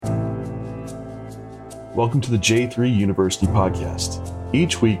Welcome to the J3 University podcast.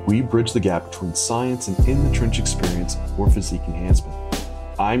 Each week, we bridge the gap between science and in-the-trench experience for physique enhancement.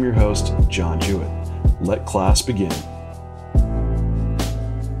 I'm your host, John Jewett. Let class begin.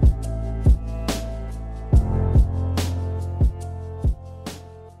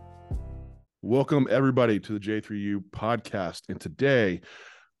 Welcome, everybody, to the J3U podcast. And today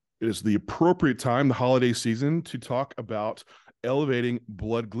it is the appropriate time, the holiday season, to talk about elevating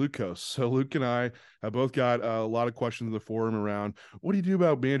blood glucose. So Luke and I have both got a lot of questions in the forum around what do you do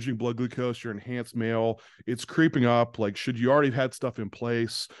about managing blood glucose? You're enhanced male. It's creeping up. Like, should you already have had stuff in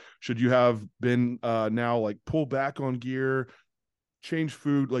place? Should you have been now like pull back on gear, change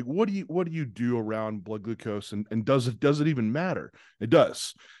food? Like, what do you do around blood glucose? And does it even matter? It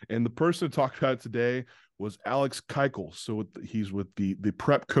does. And the person to talk about it today was Alex Keuchel. So he's with the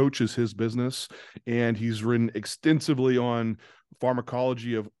Prep Coach is his business, and he's written extensively on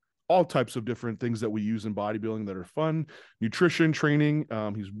pharmacology of all types of different things that we use in bodybuilding that are fun, nutrition, training.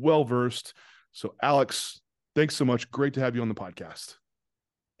 He's well-versed. So Alex, thanks so much. Great to have you on the podcast.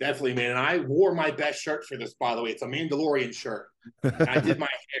 Definitely, man. And I wore my best shirt for this, by the way. It's a Mandalorian shirt. And I did my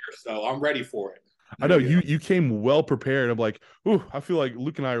hair, so I'm ready for it. I know you came well prepared. I'm like, ooh, I feel like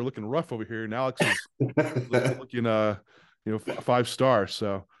Luke and I are looking rough over here, and Alex is looking, 5-star.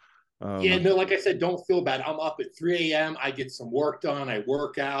 So, yeah, no, like I said, don't feel bad. I'm up at 3 a.m. I get some work done. I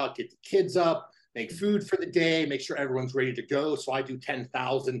work out, get the kids up, make food for the day, make sure everyone's ready to go. So I do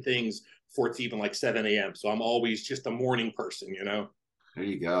 10,000 things before it's even like 7 a.m. So I'm always just a morning person, you know. There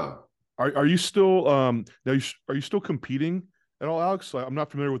you go. Are you still are you still competing at all, Alex? I'm not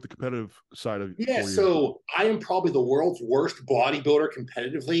familiar with the competitive side of Yeah, so I am probably the world's worst bodybuilder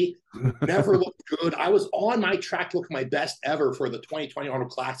competitively. Never looked good. I was on my track to look my best ever for the 2020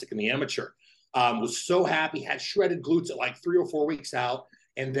 Arnold Classic in the amateur. Was so happy, had shredded glutes at like 3 or 4 weeks out.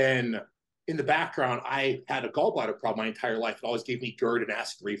 And then in the background, I had a gallbladder problem my entire life. It always gave me GERD and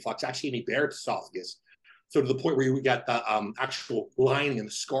acid reflux, actually gave me Barrett's esophagus. So to the point where you got the actual lining and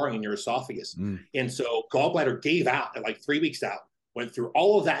the scarring in your esophagus. And so gallbladder gave out at like 3 weeks out, went through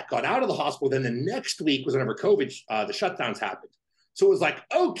all of that, got out of the hospital. Then the next week was whenever COVID, the shutdowns happened. So it was like,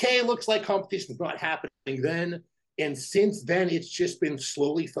 okay, looks like competition's not happening then. And since then, it's just been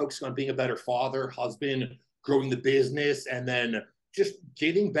slowly focusing on being a better father, husband, growing the business, and then just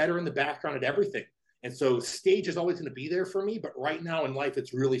getting better in the background at everything. And so stage is always going to be there for me. But right now in life,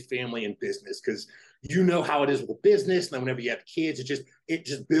 it's really family and business, because you know how it is with business. And then whenever you have kids, it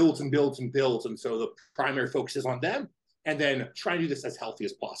just builds and builds and builds. And so the primary focus is on them, and then try to do this as healthy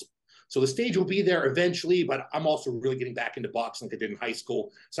as possible. So the stage will be there eventually, but I'm also really getting back into boxing like I did in high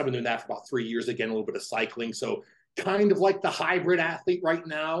school. So I've been doing that for about 3 years again, a little bit of cycling. So kind of like the hybrid athlete right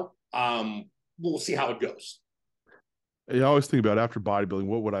now. We'll see how it goes. I always think about after bodybuilding,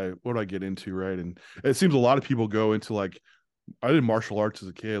 what would I get into, right? And it seems a lot of people go into like, I did martial arts as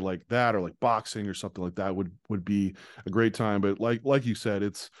a kid, like that, or like boxing or something like that would be a great time. But like you said,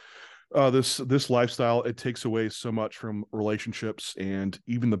 it's this lifestyle, it takes away so much from relationships and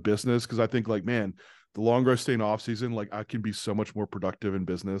even the business. Because I think, like, man, the longer I stay in off season, like I can be so much more productive in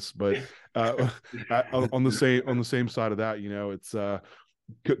business. But on the same side of that,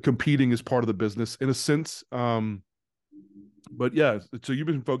 it's competing is part of the business in a sense. But yeah, so you've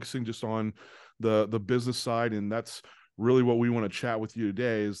been focusing just on the business side, and that's really what we want to chat with you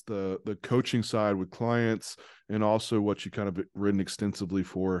today, is the coaching side with clients, and also what you kind of written extensively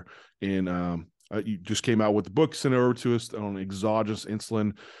for. And you just came out with the book, sent it over to us on exogenous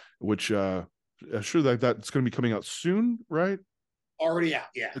insulin, which I'm sure that's going to be coming out soon, right? Already out,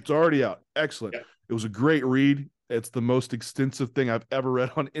 yeah. It's already out. Excellent. Yep. It was a great read. It's the most extensive thing I've ever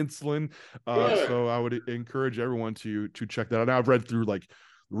read on insulin. So I would encourage everyone to check that out. Now I've read through like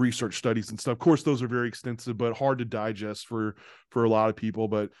research studies and stuff. Of course, those are very extensive, but hard to digest for a lot of people.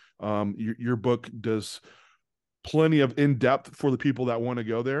 But your book does plenty of in-depth for the people that want to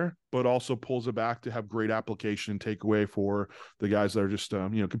go there, but also pulls it back to have great application and takeaway for the guys that are just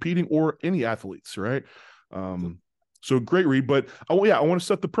competing, or any athletes, right? So great read. But I want to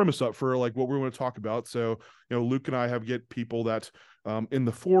set the premise up for like what we want to talk about. So Luke and I get people that in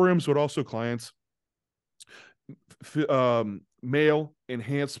the forums, but also clients, male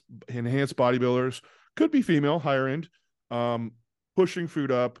enhanced bodybuilders, could be female, higher end, pushing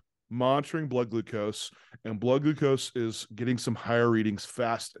food up, monitoring blood glucose, and blood glucose is getting some higher readings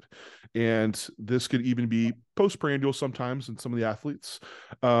fasted. And this could even be postprandial sometimes in some of the athletes.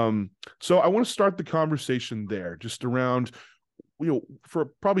 So I want to start the conversation there, just around, for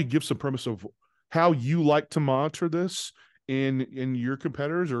probably give some premise of how you like to monitor this in your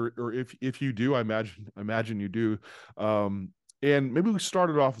competitors, or if you do, I imagine you do. And maybe we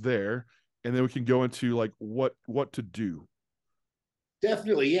started off there, and then we can go into like what to do.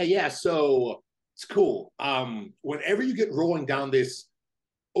 Definitely. Yeah. So it's cool. Whenever you get rolling down this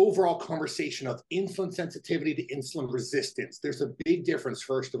overall conversation of insulin sensitivity to insulin resistance, there's a big difference,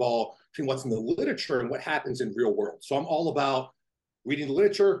 first of all, between what's in the literature and what happens in real world. So I'm all about reading the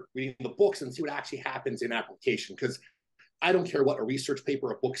literature, reading the books, and see what actually happens in application. Because I don't care what a research paper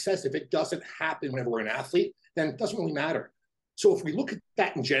or a book says. If it doesn't happen whenever we're an athlete, then it doesn't really matter. So if we look at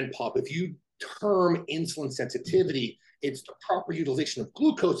that in Gen Pop, if you term insulin sensitivity, it's the proper utilization of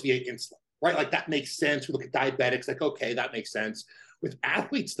glucose via insulin, right? Like that makes sense. We look at diabetics, like, okay, that makes sense. With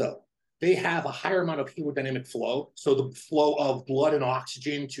athletes, though, they have a higher amount of hemodynamic flow. So the flow of blood and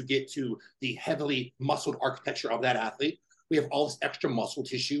oxygen to get to the heavily muscled architecture of that athlete. We have all this extra muscle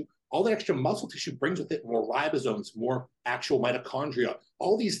tissue. All that extra muscle tissue brings with it more ribosomes, more actual mitochondria,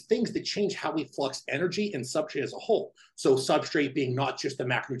 all these things that change how we flux energy and substrate as a whole. So substrate being not just the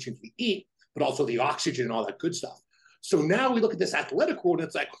macronutrients we eat, but also the oxygen and all that good stuff. So now we look at this athletic world and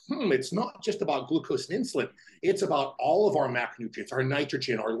it's like, it's not just about glucose and insulin. It's about all of our macronutrients, our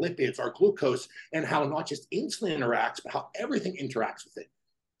nitrogen, our lipids, our glucose, and how not just insulin interacts, but how everything interacts with it.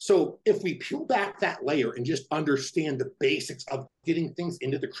 So if we peel back that layer and just understand the basics of getting things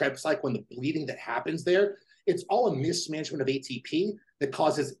into the Krebs cycle and the bleeding that happens there, it's all a mismanagement of ATP that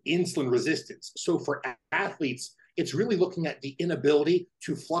causes insulin resistance. So for athletes, it's really looking at the inability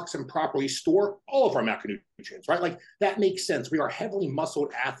to flux and properly store all of our macronutrients, right? Like that makes sense. We are heavily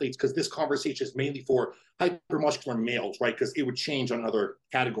muscled athletes because this conversation is mainly for hypermuscular males, right? Because it would change on other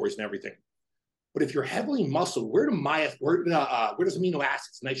categories and everything. But if you're heavily muscled, where does amino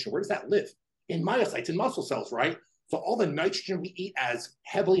acids, nitrogen, where does that live? In myocytes, in muscle cells, right? So all the nitrogen we eat as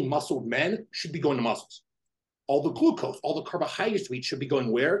heavily muscled men should be going to muscles. All the glucose, all the carbohydrates we eat should be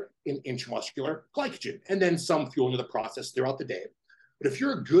going where? In intramuscular glycogen, and then some fuel into the process throughout the day. But if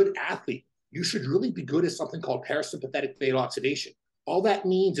you're a good athlete, you should really be good at something called parasympathetic beta oxidation. All that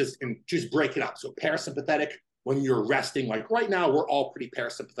means is, and just break it up. So parasympathetic, when you're resting, like right now, we're all pretty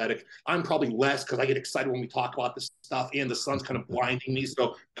parasympathetic. I'm probably less because I get excited when we talk about this stuff and the sun's kind of blinding me.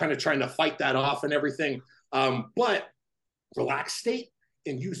 So kind of trying to fight that off and everything. But relaxed state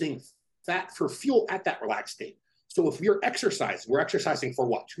and using fat for fuel at that relaxed state. So if we're exercising for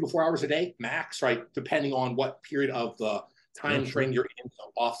what, 2 to 4 hours a day, max, right? Depending on what period of the time frame you're in,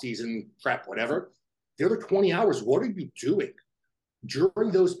 so off season, prep, whatever. The other 20 hours, what are you doing?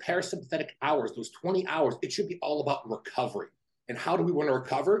 During those parasympathetic hours, those 20 hours, it should be all about recovery. And how do we want to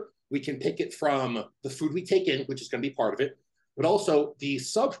recover? We can pick it from the food we take in, which is going to be part of it, but also the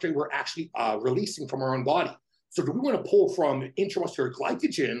substrate we're actually releasing from our own body. So do we want to pull from intramuscular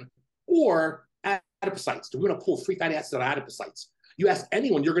glycogen or adipocytes? Do we want to pull free fatty acids out of adipocytes? You ask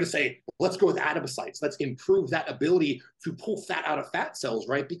anyone, you're going to say, let's go with adipocytes. Let's improve that ability to pull fat out of fat cells,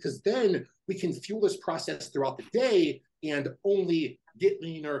 right? Because then we can fuel this process throughout the day and only get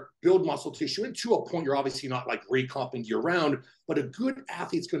leaner, build muscle tissue. And to a point, you're obviously not like recomping year round, but a good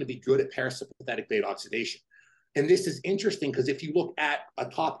athlete's going to be good at parasympathetic beta oxidation. And this is interesting because if you look at a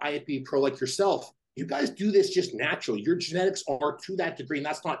top IFBB pro like yourself, you guys do this just naturally. Your genetics are to that degree, and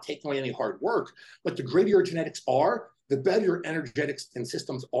that's not taking away any hard work, but the greater your genetics are, the better your energetics and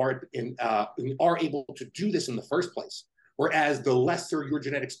systems are able to do this in the first place. Whereas the lesser your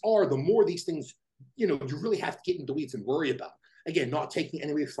genetics are, the more these things, you really have to get into the weeds and worry about. Again, not taking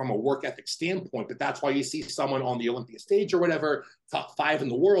any away from a work ethic standpoint, but that's why you see someone on the Olympia stage or whatever, top 5 in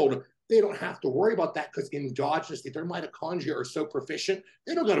the world, they don't have to worry about that because endogenously their mitochondria are so proficient,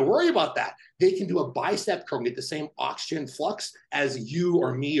 they don't got to worry about that. They can do a bicep curl and get the same oxygen flux as you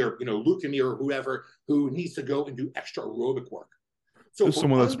or me or Luke and me or whoever who needs to go and do extra aerobic work. So this is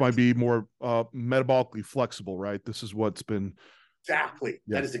someone that might be more metabolically flexible, right? This is what's been exactly.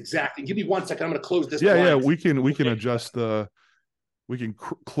 Yeah. That is exactly. Give me 1 second. I'm going to close this. Yeah, we can adjust the. We can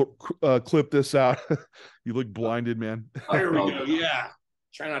clip this out. You look blinded, man. There we go. Yeah.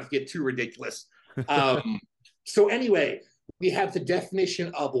 Try not to get too ridiculous. So anyway, we have the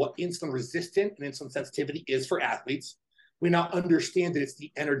definition of what insulin resistant and insulin sensitivity is for athletes. We now understand that it's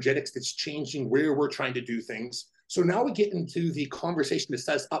the energetics that's changing where we're trying to do things. So now we get into the conversation that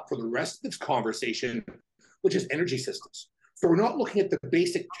sets up for the rest of this conversation, which is energy systems. So we're not looking at the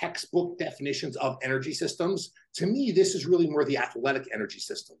basic textbook definitions of energy systems. To me, this is really more the athletic energy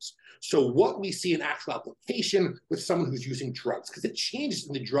systems. So what we see in actual application with someone who's using drugs, because it changes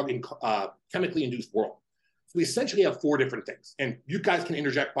in the drug and chemically induced world. So we essentially have 4 different things. And you guys can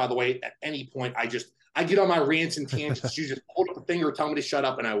interject, by the way, at any point. I get on my rants and tangents. You just hold up a finger, tell me to shut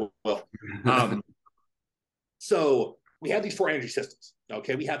up, and I will. So we have these 4 energy systems.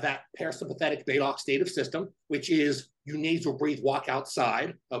 Okay, we have that parasympathetic beta oxidative system, which is you nasal breathe, walk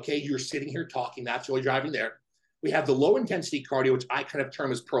outside. Okay, you're sitting here talking, that's really driving there. We have the low intensity cardio, which I kind of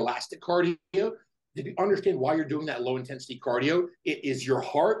term as prolastic cardio. Did you understand why you're doing that low intensity cardio? It is your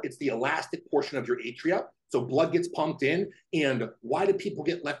heart, it's the elastic portion of your atria. So blood gets pumped in. And why do people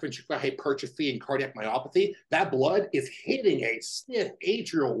get left ventricular hypertrophy and cardiac myopathy? That blood is hitting a stiff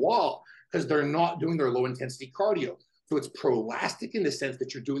atrial wall because they're not doing their low intensity cardio. So it's prolastic in the sense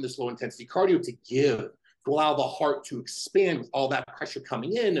that you're doing this low intensity cardio to give, to allow the heart to expand with all that pressure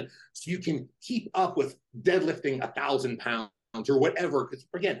coming in so you can keep up with deadlifting 1,000 pounds or whatever. Because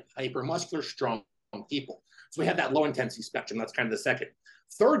again, hypermuscular, strong people. So we have that low intensity spectrum. That's kind of the second.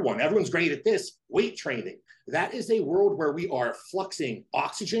 Third one, everyone's great at this, weight training. That is a world where we are fluxing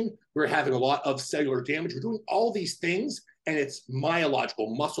oxygen. We're having a lot of cellular damage. We're doing all these things, and it's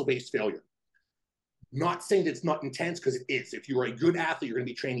myological, muscle-based failure. Not saying that it's not intense, because it is. If you're a good athlete, you're going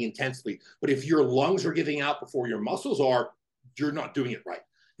to be training intensely. But if your lungs are giving out before your muscles are, you're not doing it right.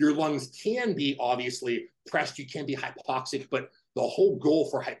 Your lungs can be obviously pressed. You can be hypoxic, but the whole goal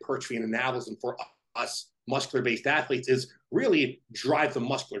for hypertrophy and anabolism for us muscular-based athletes is really drive the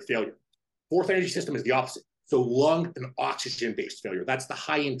muscular failure. Fourth energy system is the opposite. So lung and oxygen-based failure. That's the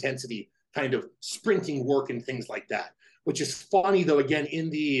high-intensity kind of sprinting work and things like that, which is funny, though, again, in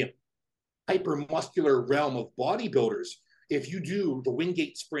the hypermuscular realm of bodybuilders, if you do the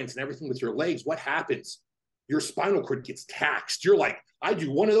Wingate sprints and everything with your legs, what happens? Your spinal cord gets taxed. You're like, I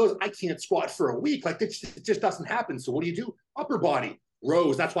do one of those, I can't squat for a week. Like, it just doesn't happen. So what do? Upper body,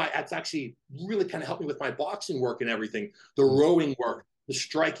 rows. That's why that's actually really kind of helped me with my boxing work and everything. The rowing work, the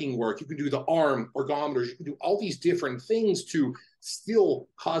striking work. You can do the arm ergometers. You can do all these different things to still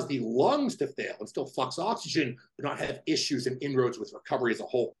cause the lungs to fail and still flux oxygen, but not have issues and inroads with recovery as a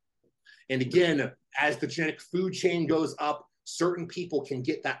whole. And again, as the genetic food chain goes up, certain people can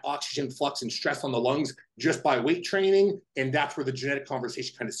get that oxygen flux and stress on the lungs just by weight training. And that's where the genetic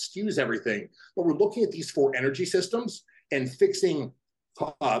conversation kind of skews everything. But we're looking at these 4 energy systems, and fixing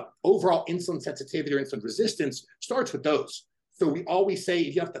overall insulin sensitivity or insulin resistance starts with those. So we always say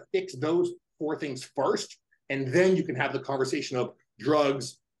you have to fix those 4 things first, and then you can have the conversation of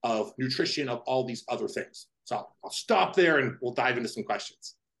drugs, of nutrition, of all these other things. So I'll stop there and we'll dive into some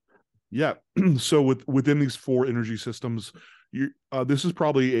questions. Yeah. So within these 4 energy systems, this is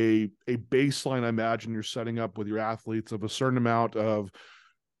probably a baseline, I imagine, you're setting up with your athletes of a certain amount of,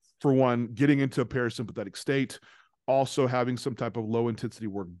 for one, getting into a parasympathetic state, also having some type of low intensity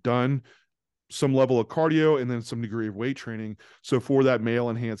work done, some level of cardio, and then some degree of weight training. So for that male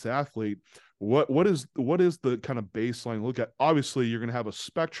enhanced athlete, what is the kind of baseline look at? Obviously, you're going to have a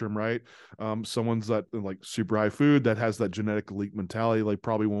spectrum, right? Someone's that like super high food that has that genetic elite mentality, like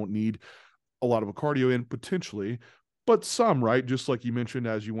probably won't need a lot of a cardio in potentially, but some, right? Just like you mentioned,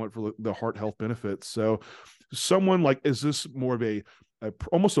 as you want for the heart health benefits. So someone like, is this more of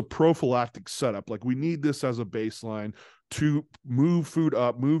almost a prophylactic setup? Like, we need this as a baseline to move food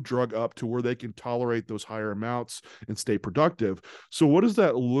up, move drug up to where they can tolerate those higher amounts and stay productive. So what does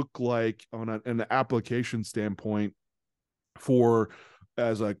that look like on an application standpoint for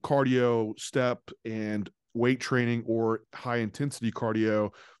as a cardio step and weight training or high intensity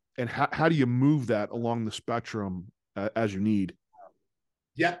cardio? And how do you move that along the spectrum as you need?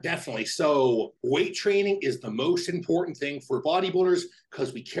 Yeah, definitely. So weight training is the most important thing for bodybuilders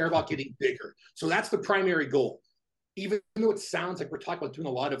because we care about getting bigger. So that's the primary goal. Even though it sounds like we're talking about doing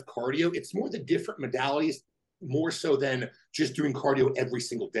a lot of cardio, it's more the different modalities, more so than just doing cardio every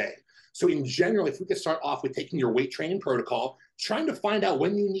single day. So in general, if we could start off with taking your weight training protocol, trying to find out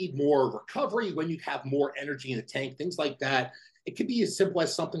when you need more recovery, when you have more energy in the tank, things like that. It could be as simple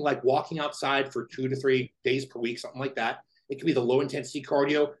as something like walking outside for 2 to 3 days per week, something like that. It could be the low intensity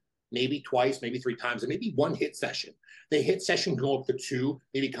cardio, maybe twice, maybe 3 times, and maybe 1 HIIT session. The HIIT session go up to 2,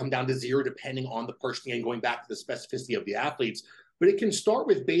 maybe come down to 0, depending on the person and going back to the specificity of the athletes. But it can start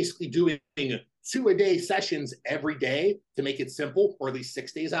with basically doing 2-a-day sessions every day to make it simple, or at least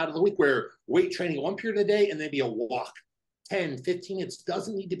 6 days out of the week, where weight training 1 period a day and maybe a walk. 10, 15 minutes,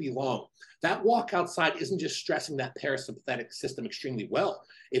 doesn't need to be long. That walk outside isn't just stressing that parasympathetic system extremely well.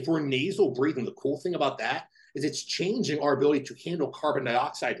 If we're nasal breathing, the cool thing about that is it's changing our ability to handle carbon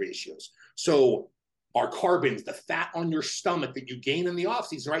dioxide ratios. So our carbons, the fat on your stomach that you gain in the off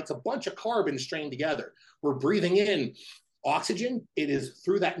season, right? It's a bunch of carbons strained together. We're breathing in oxygen. It is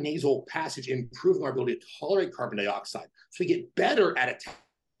through that nasal passage, improving our ability to tolerate carbon dioxide. So we get better at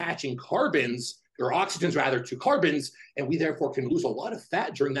attaching carbons, or oxygens rather, to carbons, and we therefore can lose a lot of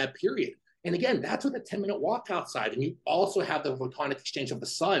fat during that period. And again, that's with a 10-minute walk outside. And you also have the photonic exchange of the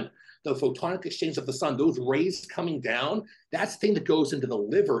sun. The photonic exchange of the sun, those rays coming down, that's the thing that goes into the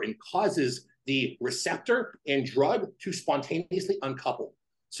liver and causes the receptor and drug to spontaneously uncouple.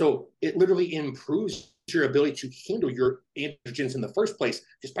 So it literally improves your ability to handle your androgens in the first place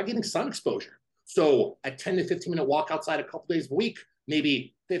just by getting sun exposure. So a 10 to 15-minute walk outside a couple days a week,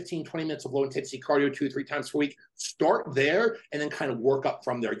 maybe 15, 20 minutes of low intensity cardio 2 or 3 times per week. Start there and then kind of work up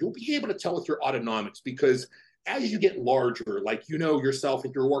from there. You'll be able to tell with your autonomics, because as you get larger, like you know yourself,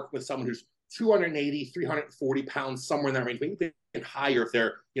 if you're working with someone who's 280, 340 pounds, somewhere in that range, maybe even higher if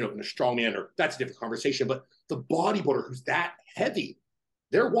they're, in a strong man, or that's a different conversation. But the bodybuilder who's that heavy,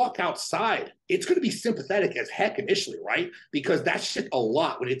 their walk outside, it's going to be sympathetic as heck initially, right? Because that's shit a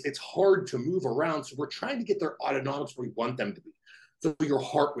lot when it's hard to move around. So we're trying to get their autonomics where we want them to be. So your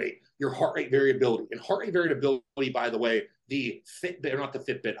heart rate variability, and heart rate variability, by the way, the Fitbit, or not the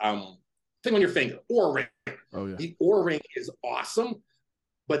Fitbit, thing on your finger, Oura Ring. Oh yeah. The Oura Ring is awesome,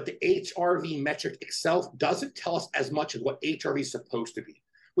 but the HRV metric itself doesn't tell us as much as what HRV is supposed to be,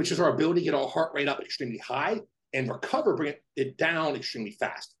 which is our ability to get our heart rate up extremely high and recover, bring it down extremely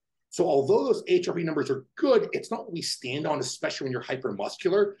fast. So although those HRV numbers are good, it's not what we stand on, especially when you're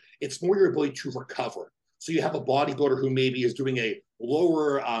hypermuscular. It's more your ability to recover. So you have a bodybuilder who maybe is doing a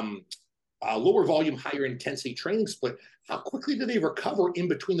lower volume, higher intensity training split. How quickly do they recover in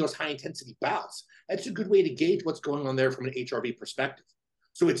between those high intensity bouts? That's a good way to gauge what's going on there from an HRV perspective.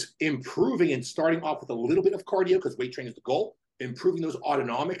 So it's improving and starting off with a little bit of cardio, because weight training is the goal, improving those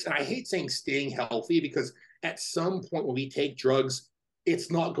autonomics. And I hate saying staying healthy, because at some point when we take drugs,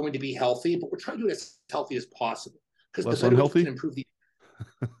 it's not going to be healthy, but we're trying to do it as healthy as possible. Because less the better unhealthy? we can improve the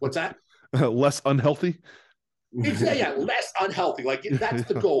what's that? Less unhealthy? Yeah, less unhealthy. Like that's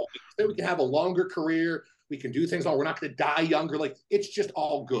the goal. Then we can have a longer career. We can do things. We're not going to die younger. Like it's just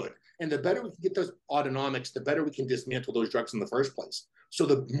all good. And the better we can get those autonomics, the better we can dismantle those drugs in the first place. So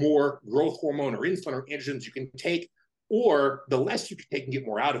the more growth hormone or insulin or androgens you can take, or the less you can take and get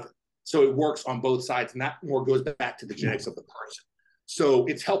more out of it. So it works on both sides, and that more goes back to the genetics of the person. So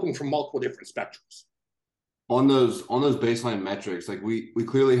it's helping from multiple different spectrums. On those baseline metrics, like we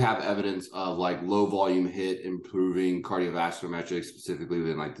clearly have evidence of like low volume HIIT improving cardiovascular metrics, specifically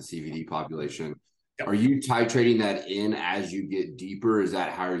within like the CVD population. Yep. Are you titrating that in as you get deeper? Is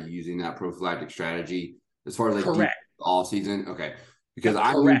that how you're using that prophylactic strategy as far as like off season? Okay. Because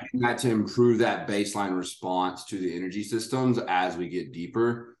I'm using that to improve that baseline response to the energy systems as we get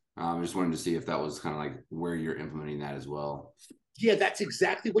deeper. I just wanted to see if that was kind of like where you're implementing that as well. Yeah, that's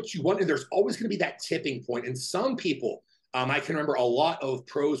exactly what you want. And there's always going to be that tipping point. And some people, I can remember a lot of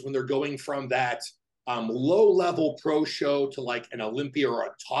pros when they're going from that low-level pro show to like an Olympia or a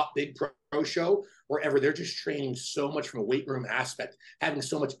top big pro show, wherever they're just training so much from a weight room aspect, having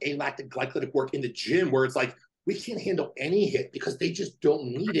so much alactic glycolytic work in the gym where it's like, we can't handle any HIIT because they just don't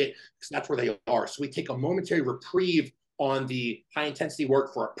need it, because that's where they are. So we take a momentary reprieve on the high intensity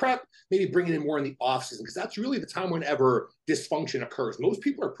work for a prep, maybe bring it in more in the off season, because that's really the time whenever dysfunction occurs. Most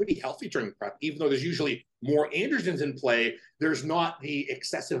people are pretty healthy during prep, even though there's usually more androgens in play. There's not the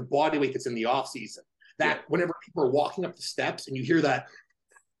excessive body weight that's in the off season. That whenever people are walking up the steps and you hear that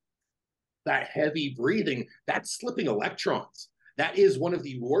heavy breathing, that's slipping electrons. That is one of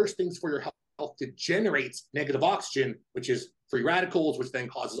the worst things for your health. It generates negative oxygen, which is free radicals, which then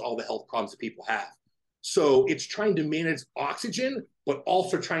causes all the health problems that people have. So it's trying to manage oxygen, but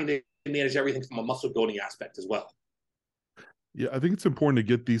also trying to manage everything from a muscle building aspect as well. Yeah, I think it's important to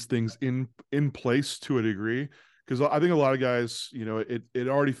get these things in place to a degree, because I think a lot of guys, it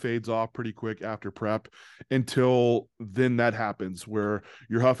already fades off pretty quick after prep until then that happens where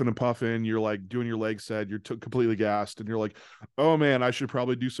you're huffing and puffing, you're like doing your leg set, you're completely gassed, and you're like, oh man, I should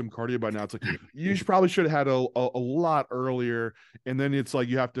probably do some cardio by now. It's like, you probably should have had a lot earlier. And then it's like,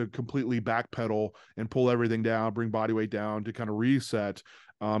 you have to completely backpedal and pull everything down, bring body weight down to kind of reset.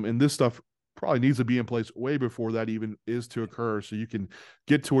 And this stuff probably needs to be in place way before that even is to occur, so you can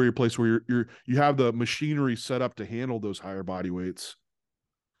get to your place where you have the machinery set up to handle those higher body weights.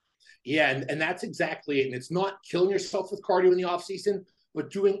 Yeah, and that's exactly it. And it's not killing yourself with cardio in the off season, but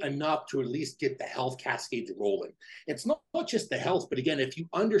doing enough to at least get the health cascades rolling. It's not just the health, but again, if you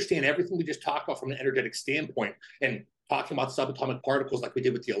understand everything we just talked about from an energetic standpoint, and talking about subatomic particles like we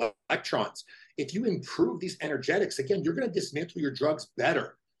did with the electrons, if you improve these energetics, again, you're going to dismantle your drugs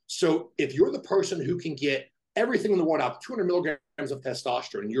better. So if you're the person who can get everything in the world out, 200 milligrams of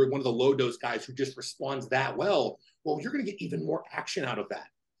testosterone, and you're one of the low dose guys who just responds that well, you're going to get even more action out of that.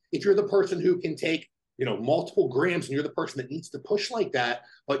 If you're the person who can take, multiple grams, and you're the person that needs to push like that,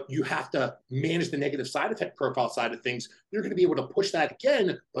 but you have to manage the negative side effect profile side of things, you're going to be able to push that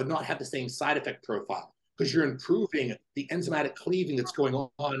again, but not have the same side effect profile, because you're improving the enzymatic cleaving that's going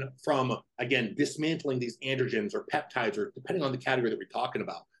on from, again, dismantling these androgens or peptides, or depending on the category that we're talking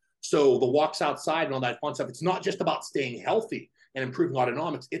about. So the walks outside and all that fun stuff, it's not just about staying healthy and improving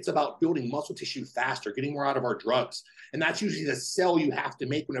autonomics. It's about building muscle tissue faster, getting more out of our drugs. And that's usually the sell you have to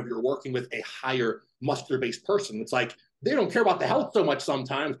make whenever you're working with a higher muscular-based person. It's like, they don't care about the health so much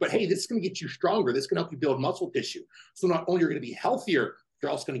sometimes, but hey, this is going to get you stronger. This is going to help you build muscle tissue. So not only are you going to be healthier, you're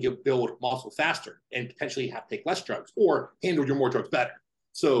also going to build muscle faster and potentially have to take less drugs or handle your more drugs better.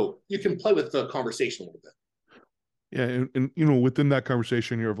 So you can play with the conversation a little bit. Yeah. And within that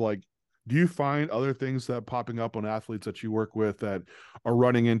conversation, you're like, do you find other things that popping up on athletes that you work with that are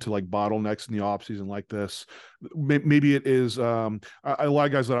running into like bottlenecks in the off season like this? Maybe it is, a lot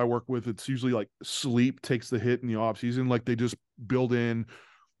of guys that I work with, it's usually like sleep takes the hit in the off season. Like they just build in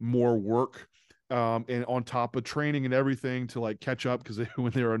more work and on top of training and everything to like catch up because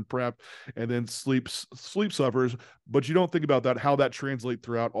when they're in prep, and then sleep suffers. But you don't think about that, how that translates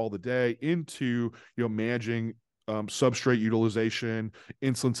throughout all the day into, managing substrate utilization,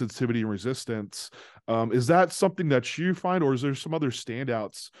 insulin sensitivity, and resistance. Is that something that you find, or is there some other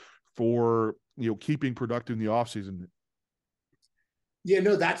standouts for, keeping productive in the off season? Yeah,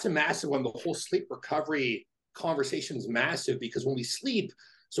 no, that's a massive one. The whole sleep recovery conversation is massive because when we sleep,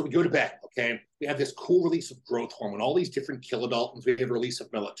 so we go to bed, okay, we have this cool release of growth hormone, all these different kilodaltons, we have a release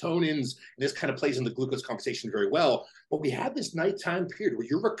of melatonins, and this kind of plays in the glucose conversation very well. But we have this nighttime period where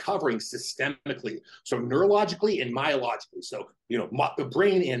you're recovering systemically, so neurologically and myologically, so, the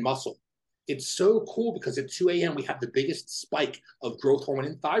brain and muscle. It's so cool because at 2 a.m. we have the biggest spike of growth hormone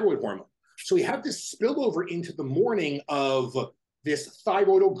and thyroid hormone. So we have this spillover into the morning of this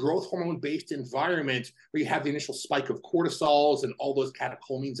thyroidal growth hormone-based environment where you have the initial spike of cortisols and all those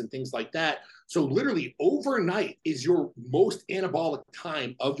catecholamines and things like that. So literally overnight is your most anabolic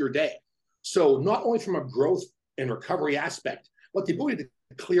time of your day. So not only from a growth and recovery aspect, but the ability to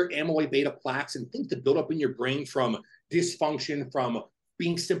clear amyloid beta plaques and things that build up in your brain from dysfunction, from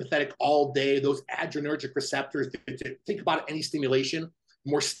being sympathetic all day, those adrenergic receptors. Think about any stimulation. The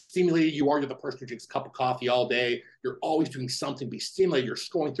more stimulated you are, you're the person who drinks a cup of coffee all day. You're always doing something to be stimulated. You're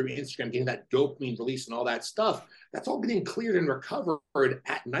scrolling through Instagram, getting that dopamine release and all that stuff. That's all getting cleared and recovered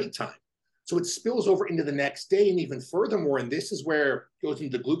at nighttime. So it spills over into the next day. And even furthermore, and this is where it goes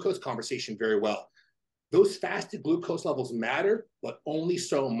into the glucose conversation very well. Those fasted glucose levels matter, but only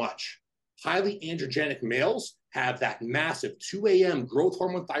so much. Highly androgenic males have that massive 2 a.m. growth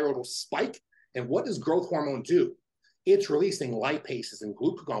hormone thyroidal spike. And what does growth hormone do? It's releasing lipases and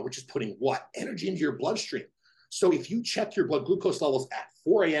glucagon, which is putting what? Energy into your bloodstream. So if you check your blood glucose levels at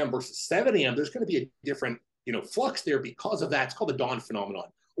 4 a.m. versus 7 a.m., there's going to be a different, flux there because of that. It's called the dawn phenomenon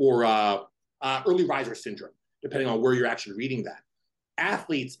or early riser syndrome, depending on where you're actually reading that.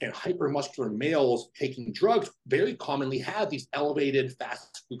 Athletes and hypermuscular males taking drugs very commonly have these elevated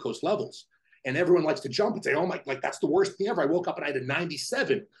fast glucose levels. And everyone likes to jump and say, oh my, like that's the worst thing ever. I woke up and I had a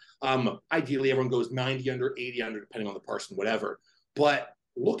 97. Ideally, everyone goes 90 under, 80 under, depending on the person, whatever. But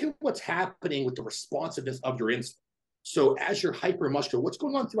look at what's happening with the responsiveness of your insulin. So as you're hypermuscular, what's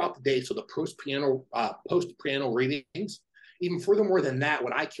going on throughout the day? So the post-prandial readings. Even furthermore than that,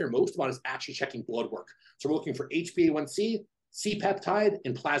 what I care most about is actually checking blood work. So we're looking for HbA1c, C-peptide,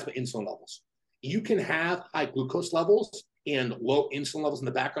 and plasma insulin levels. You can have high glucose levels and low insulin levels in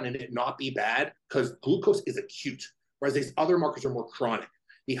the background and it not be bad because glucose is acute, whereas these other markers are more chronic.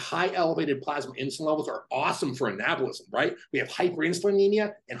 The high elevated plasma insulin levels are awesome for anabolism, right? We have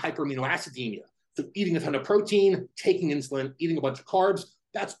hyperinsulinemia and hyperaminoacidemia. So eating a ton of protein, taking insulin, eating a bunch of carbs,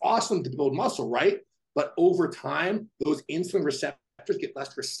 that's awesome to build muscle, right? But over time, those insulin receptors get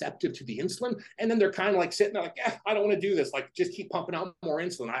less receptive to the insulin. And then they're kind of like sitting there like, I don't want to do this. Like, just keep pumping out more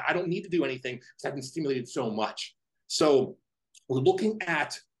insulin. I don't need to do anything because I've been stimulated so much. So we're looking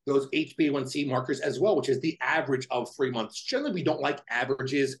at those HbA1c markers as well, which is the average of 3 months. Generally, we don't like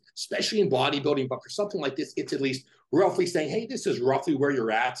averages, especially in bodybuilding, but for something like this, it's at least roughly saying, hey, this is roughly where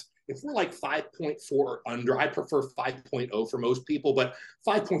you're at. If we're like 5.4 or under, I prefer 5.0 for most people, but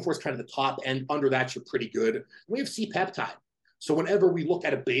 5.4 is kind of the top end. Under that, you're pretty good. We have C-peptide. So whenever we look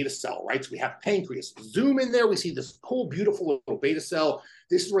at a beta cell, right, so we have pancreas, zoom in there, we see this cool, beautiful little beta cell.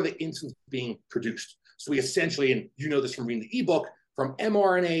 This is where the insulin's being produced. So we essentially, and you know this from reading the ebook, from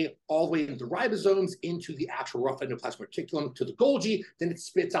mRNA all the way into the ribosomes, into the actual rough endoplasmic reticulum, to the Golgi, then it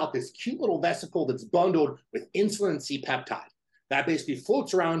spits out this cute little vesicle that's bundled with insulin and C-peptide. That basically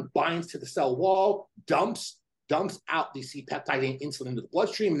floats around, binds to the cell wall, dumps out the C-peptide and insulin into the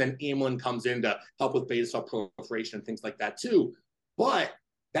bloodstream, and then amylin comes in to help with beta cell proliferation and things like that too. But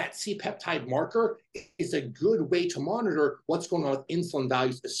that C-peptide marker is a good way to monitor what's going on with insulin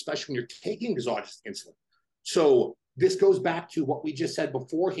values, especially when you're taking exogenous insulin. So this goes back to what we just said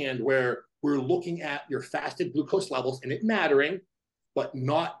beforehand, where we're looking at your fasted glucose levels and it mattering, but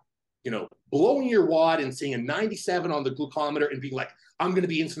not blowing your wad and seeing a 97 on the glucometer and being like, I'm going to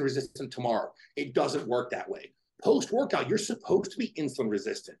be insulin resistant tomorrow. It doesn't work that way. Post-workout, you're supposed to be insulin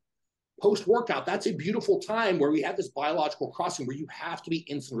resistant. Post-workout, that's a beautiful time where we have this biological crossing where you have to be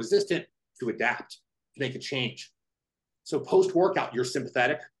insulin resistant to adapt, to make a change. So post-workout, you're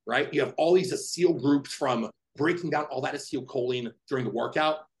sympathetic, right? You have all these acetyl groups from breaking down all that acetylcholine during the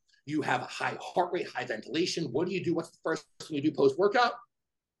workout. You have a high heart rate, high ventilation. What do you do? What's the first thing you do post-workout?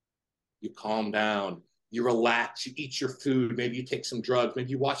 You calm down, you relax, you eat your food, maybe you take some drugs, maybe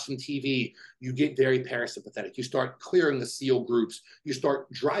you watch some TV, you get very parasympathetic, you start clearing the seal groups, you start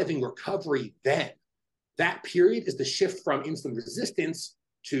driving recovery then. That period is the shift from insulin resistance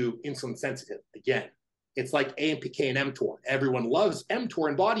to insulin sensitive. Again, it's like AMPK and mTOR. Everyone loves mTOR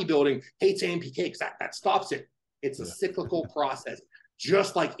in bodybuilding, hates AMPK because that stops it. It's a cyclical process,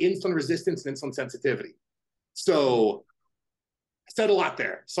 just like insulin resistance and insulin sensitivity. So I said a lot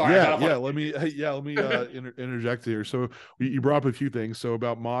there. Sorry. Let me interject here. So you brought up a few things. So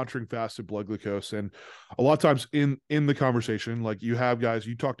about monitoring fasted blood glucose, and a lot of times in the conversation, like you have guys,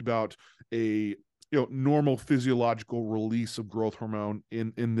 you talked about a normal physiological release of growth hormone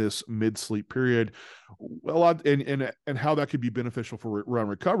in this mid-sleep period, a lot, and how that could be beneficial for around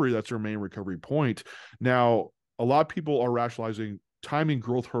recovery. That's our main recovery point. Now, a lot of people are rationalizing timing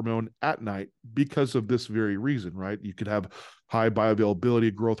growth hormone at night because of this very reason, right? You could have high bioavailability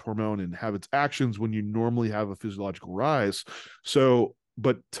of growth hormone and have its actions when you normally have a physiological rise. So,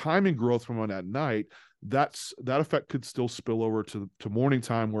 but timing growth hormone at night, that effect could still spill over to morning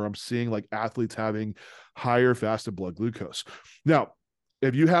time, where I'm seeing like athletes having higher fasted blood glucose. Now,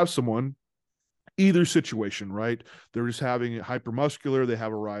 if you have someone, either situation, right? They're just having it hypermuscular, they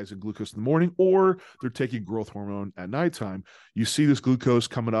have a rise in glucose in the morning, or they're taking growth hormone at nighttime. You see this glucose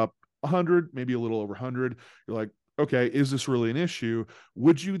coming up 100, maybe a little over 100. You're like, okay, is this really an issue?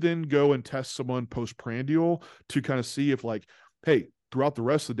 Would you then go and test someone postprandial to kind of see if like, hey, throughout the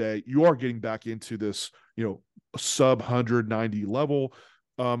rest of the day, you are getting back into this, sub 190 level?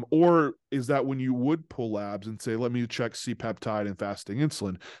 Or is that when you would pull labs and say, let me check C-peptide and fasting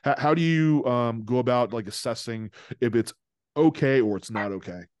insulin? How do you go about like assessing if it's okay or it's not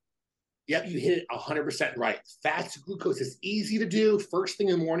okay? Yep, you hit it 100% right. Fasted glucose is easy to do. First thing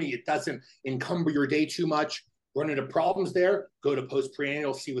in the morning, it doesn't encumber your day too much. Run into problems there, go to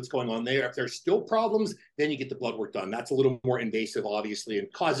postprandial, see what's going on there. If there's still problems, then you get the blood work done. That's a little more invasive, obviously,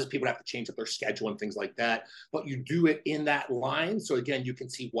 and causes people to have to change up their schedule and things like that. But you do it in that line, so again, you can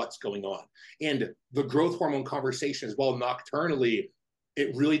see what's going on. And the growth hormone conversation as well, nocturnally,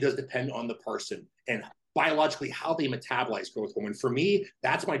 it really does depend on the person and biologically how they metabolize growth hormone. For me,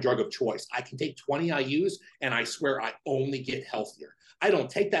 that's my drug of choice. I can take 20 IUs and I swear I only get healthier. I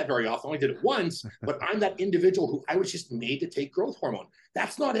don't take that very often. I only did it once, but I'm that individual who I was just made to take growth hormone.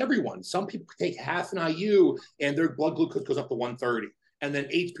 That's not everyone. Some people take half an IU and their blood glucose goes up to 130. And then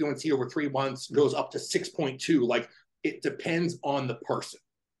HbA1c over 3 months goes up to 6.2. Like, it depends on the person.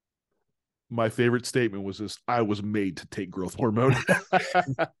 My favorite statement was this: I was made to take growth hormone. I'm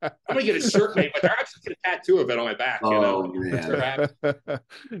gonna get a shirt made, but I actually get a tattoo of it on my back.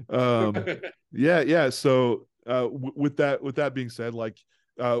 Yeah. So with that being said, like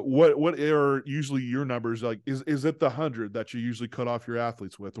what are usually your numbers? Like, is it the 100 that you usually cut off your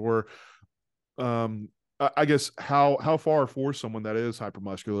athletes with, or I guess how far for someone that is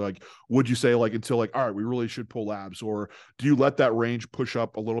hypermuscular, like, would you say like until like, all right, we really should pull labs, or do you let that range push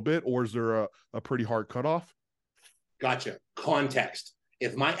up a little bit, or is there a pretty hard cutoff? Gotcha. Context.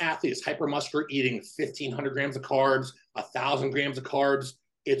 If my athlete is hypermuscular, eating 1,500 grams of carbs, 1,000 grams of carbs,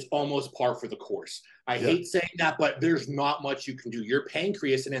 it's almost par for the course. I hate saying that, but there's not much you can do. Your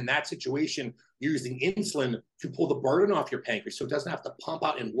pancreas, and in that situation, you're using insulin to pull the burden off your pancreas so it doesn't have to pump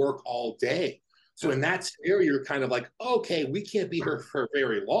out and work all day. So in that scenario, you're kind of like, okay, we can't be here for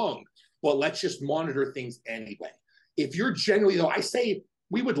very long, but let's just monitor things anyway. If you're generally, though, I say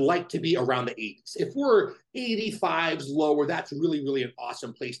we would like to be around the 80s. If we're 85s lower, that's really, really an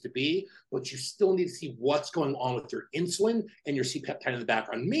awesome place to be, but you still need to see what's going on with your insulin and your C-peptide in the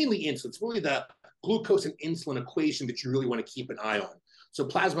background, mainly insulin. It's really the glucose and insulin equation that you really want to keep an eye on. So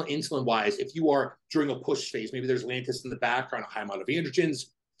plasma insulin-wise, if you are during a push phase, maybe there's Lantus in the background, a high amount of androgens,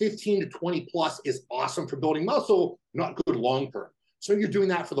 15 to 20 plus is awesome for building muscle, not good long-term. So you're doing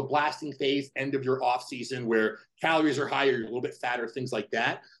that for the blasting phase, end of your off season, where calories are higher, you're a little bit fatter, things like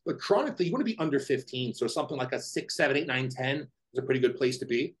that. But chronically, you want to be under 15. So something like a 6, 7, 8, 9, 10 is a pretty good place to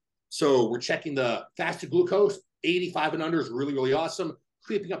be. So we're checking the fasted glucose, 85 and under is really, really awesome.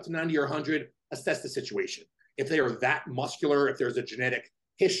 Creeping up to 90 or 100, assess the situation. If they are that muscular, if there's a genetic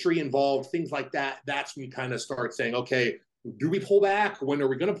history involved, things like that, that's when you kind of start saying, okay, do we pull back? When are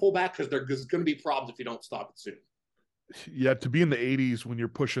we going to pull back? Because there's going to be problems if you don't stop it soon. Yeah, to be in the 80s when you're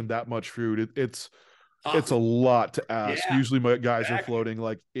pushing that much food, it's a lot to ask. Yeah, Usually my guys exactly. are floating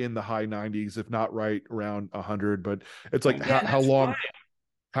like in the high 90s, if not right around 100. But it's like Yeah,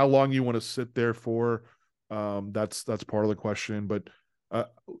 how long you want to sit there for. That's part of the question. But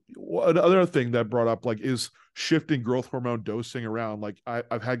another thing that brought up like is shifting growth hormone dosing around. Like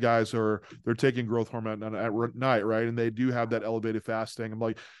I've had guys they're taking growth hormone at night, right? And they do have that elevated fasting. I'm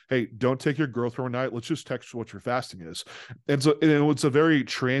like, hey, don't take your growth hormone night. Let's just text what your fasting is. And so it's a very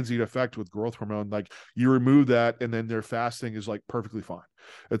transient effect with growth hormone. Like you remove that and then their fasting is like perfectly fine.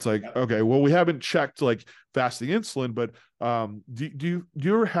 It's like, okay, well, we haven't checked like fasting insulin, but do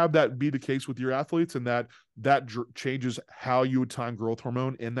you ever have that be the case with your athletes, and that changes how you would time growth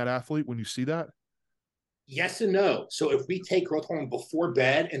hormone in that athlete when you see that? Yes and no. So if we take growth hormone before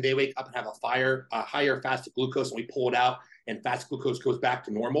bed and they wake up and have a higher fasted glucose, and we pull it out and fasted glucose goes back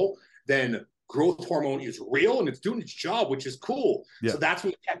to normal, then growth hormone is real and it's doing its job, which is cool. Yeah. So that's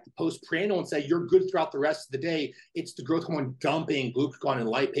when you check the postprandial and say you're good throughout the rest of the day. It's the growth hormone dumping glucagon and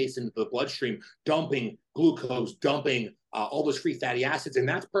lipase into the bloodstream, dumping glucose, dumping all those free fatty acids, and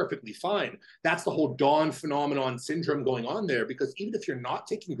that's perfectly fine. That's the whole dawn phenomenon syndrome going on there, because even if you're not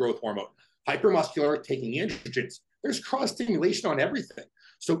taking growth hormone, hypermuscular, taking androgens, there's cross stimulation on everything.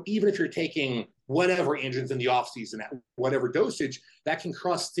 So even if you're taking whatever androgens in the off season at whatever dosage, that can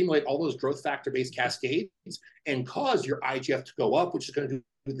cross stimulate all those growth factor based cascades and cause your IGF to go up, which is going to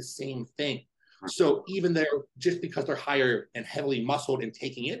do the same thing. So even there, just because they're higher and heavily muscled and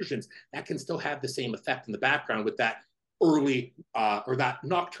taking androgens, that can still have the same effect in the background with that early or that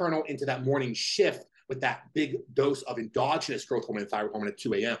nocturnal into that morning shift with that big dose of endogenous growth hormone and thyroid hormone at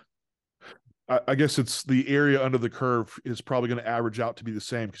 2 a.m. I guess it's the area under the curve is probably going to average out to be the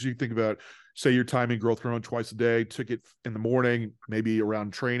same, because you think about, say you're timing growth hormone twice a day, took it in the morning, maybe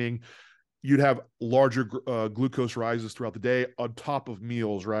around training, you'd have larger glucose rises throughout the day on top of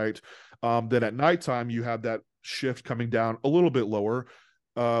meals, right? Then at nighttime, you have that shift coming down a little bit lower.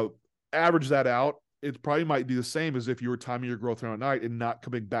 Average that out, it probably might be the same as if you were timing your growth hormone at night and not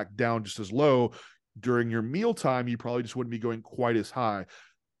coming back down just as low. During your meal time, you probably just wouldn't be going quite as high.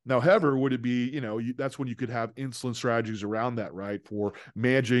 Now, however, would it be, that's when you could have insulin strategies around that, right? For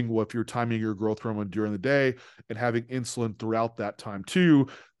managing if you're timing your growth hormone during the day and having insulin throughout that time too,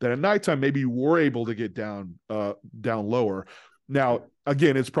 that at nighttime, maybe you were able to get down lower. Now,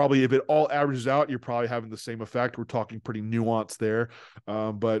 again, it's probably, if it all averages out, you're probably having the same effect. We're talking pretty nuanced there.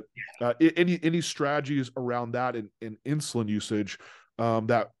 But any strategies around that in insulin usage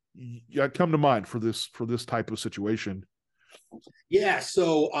that come to mind for this type of situation? Yeah,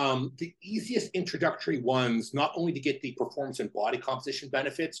 so the easiest introductory ones, not only to get the performance and body composition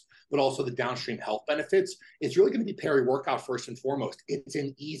benefits, but also the downstream health benefits, is really going to be peri-workout first and foremost. It's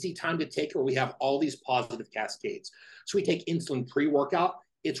an easy time to take where we have all these positive cascades. So we take insulin pre-workout.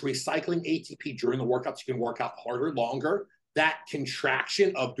 It's recycling ATP during the workout so you can work out harder, longer. That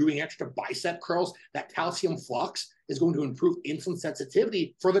contraction of doing extra bicep curls, that calcium flux is going to improve insulin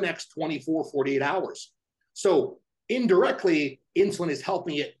sensitivity for the next 24, 48 hours. So indirectly, insulin is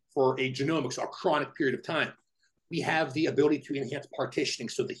helping it for a genomics or chronic period of time. We have the ability to enhance partitioning.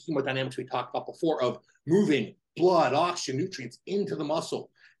 So the hemodynamics we talked about before of moving blood, oxygen, nutrients into the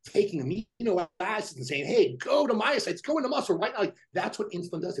muscle, taking amino acids and saying, hey, go to myocytes, go into muscle right now. Like, that's what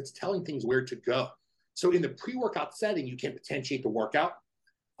insulin does. It's telling things where to go. So in the pre-workout setting, you can potentiate the workout.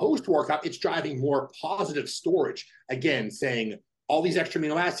 Post-workout, it's driving more positive storage. Again, saying all these extra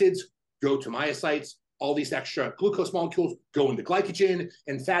amino acids go to myocytes, all these extra glucose molecules go into glycogen,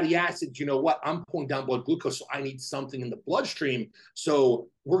 and fatty acids, you know what, I'm pulling down blood glucose, so I need something in the bloodstream. So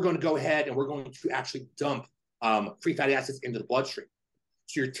we're going to go ahead and we're going to actually dump free fatty acids into the bloodstream.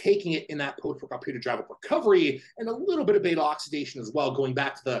 So you're taking it in that post-workout period to drive up recovery and a little bit of beta oxidation as well, going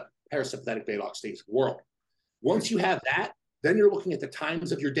back to the parasympathetic beta oxidation world. Once you have that, then you're looking at the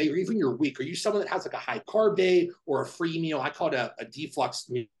times of your day or even your week. Are you someone that has like a high carb day or a free meal? I call it a deflux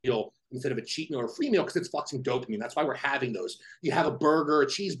meal instead of a cheat meal or a free meal because it's fluxing dopamine. That's why we're having those. You have a burger, a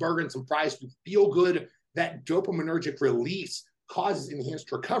cheeseburger, and some fries. You feel good. That dopaminergic release causes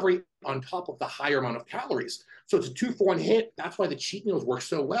enhanced recovery on top of the higher amount of calories. So it's a 2-for-1 hit. That's why the cheat meals work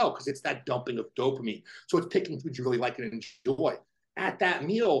so well, because it's that dumping of dopamine. So it's picking foods you really like and enjoy. At that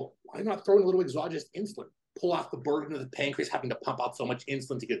meal, why not throw in a little exogenous insulin? Pull off the burden of the pancreas having to pump out so much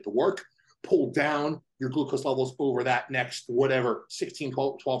insulin to get it to work, pull down your glucose levels over that next whatever 16,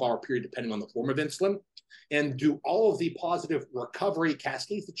 12-hour period, depending on the form of insulin, and do all of the positive recovery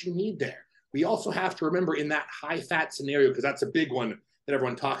cascades that you need there. We also have to remember in that high-fat scenario, because that's a big one that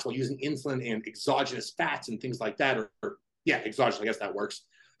everyone talks about, using insulin and exogenous fats and things like that, or Yeah, exogenous. I guess that works.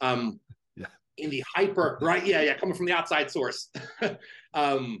 Yeah. In the hyper, right? Yeah, coming from the outside source.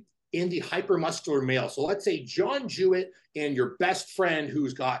 In the hypermuscular male. So let's say John Jewett and your best friend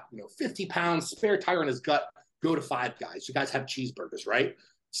who's got 50 pounds spare tire in his gut go to Five Guys. You guys have cheeseburgers, right?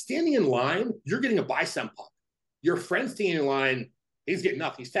 Standing in line, you're getting a bicep pump. Your friend standing in line, he's getting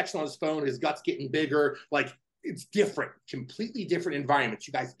nothing. He's texting on his phone. His gut's getting bigger. Like, it's different, completely different environments.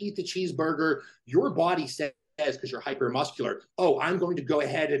 You guys eat the cheeseburger. Your body says, because you're hypermuscular, oh, I'm going to go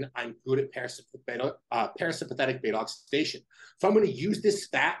ahead and I'm good at parasympathetic beta oxidation. So I'm going to use this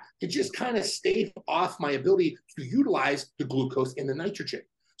fat to just kind of stave off my ability to utilize the glucose and the nitrogen.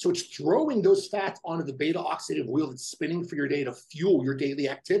 So it's throwing those fats onto the beta oxidative wheel that's spinning for your day to fuel your daily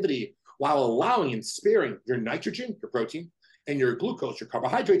activity, while allowing and sparing your nitrogen, your protein, and your glucose, your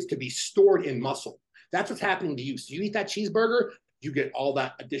carbohydrates, to be stored in muscle. That's what's happening to you. So you eat that cheeseburger, you get all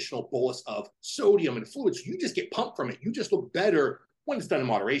that additional bolus of sodium and fluids. You just get pumped from it. You just look better when it's done in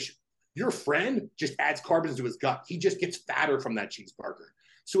moderation. Your friend just adds carbs into his gut. He just gets fatter from that cheeseburger.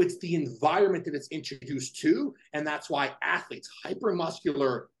 So it's the environment that it's introduced to, and that's why athletes,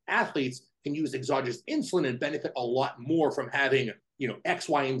 hypermuscular athletes, can use exogenous insulin and benefit a lot more from having, X,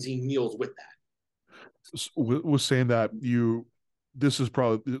 Y, and Z meals with that. Was saying that this is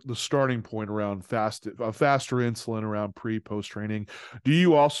probably the starting point around faster insulin around post training. Do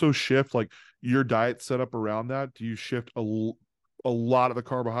you also shift like your diet setup around that? Do you shift a lot of the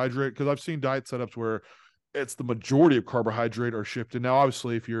carbohydrate? Because I've seen diet setups where it's the majority of carbohydrate are shifted. Now,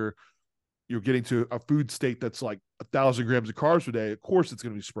 obviously, if you're getting to a food state that's like 1,000 grams of carbs a day, of course it's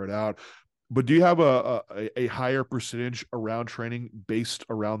going to be spread out. But do you have a higher percentage around training based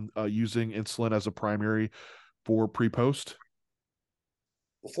around using insulin as a primary for pre-post?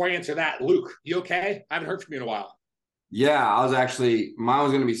 Before I answer that, Luke, you okay? I haven't heard from you in a while. Yeah, mine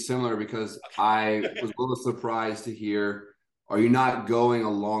was going to be similar because I was a little surprised to hear, are you not going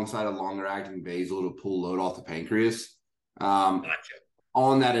alongside a longer acting basal to pull load off the pancreas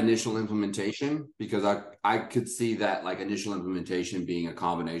on that initial implementation? Because I could see that like initial implementation being a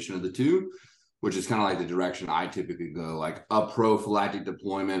combination of the two, which is kind of like the direction I typically go, like a prophylactic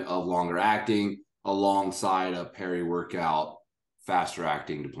deployment of longer acting alongside a peri-workout faster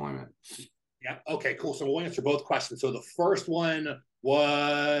acting deployment. Yeah. Okay, cool. So we'll answer both questions. So the first one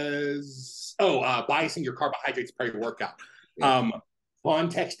was, biasing your carbohydrates peri-workout. Yeah.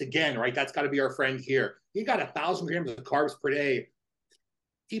 Context again, right? That's got to be our friend here. You got 1,000 grams of carbs per day.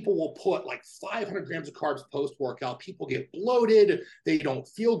 People will put like 500 grams of carbs post-workout. People get bloated. They don't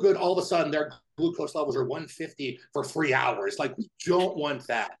feel good. All of a sudden, their glucose levels are 150 for 3 hours. Like, we don't want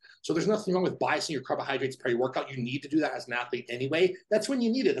that. So there's nothing wrong with biasing your carbohydrates pre-workout. You need to do that as an athlete anyway. That's when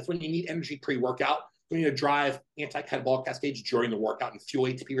you need it. That's when you need energy pre-workout. You need to drive anti-catabolic cascades during the workout and fuel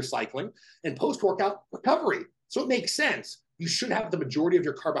ATP recycling, and post-workout recovery. So it makes sense. You should have the majority of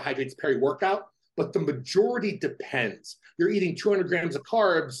your carbohydrates pre-workout, but the majority depends. You're eating 200 grams of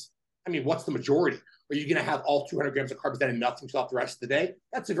carbs. I mean, what's the majority? Are you going to have all 200 grams of carbs then and nothing throughout the rest of the day?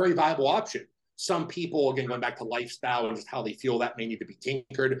 That's a very viable option. Some people, again, going back to lifestyle and just how they feel, that may need to be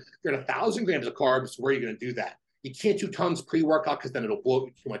tinkered. If you're at 1,000 grams of carbs, where are you going to do that? You can't do tons pre-workout because then it'll bloat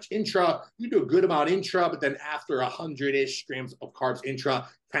you too much intra. You do a good amount intra, but then after 100-ish grams of carbs intra,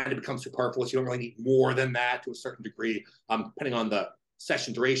 kind of becomes superfluous. You don't really need more than that to a certain degree, depending on the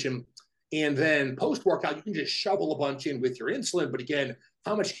session duration. And then post-workout, you can just shovel a bunch in with your insulin. But again,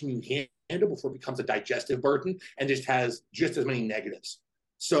 how much can you handle before it becomes a digestive burden and just has just as many negatives?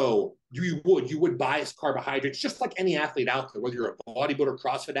 So you would bias carbohydrates just like any athlete out there, whether you're a bodybuilder,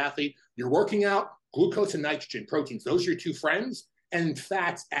 CrossFit athlete, you're working out, glucose and nitrogen, proteins, those are your two friends, and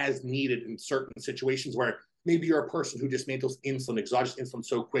fats as needed in certain situations where maybe you're a person who dismantles insulin, exogenous insulin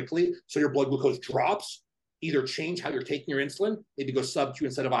so quickly, so your blood glucose drops. Either change how you're taking your insulin, maybe go sub-Q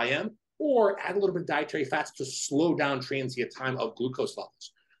instead of IM, or add a little bit of dietary fats to slow down transient time of glucose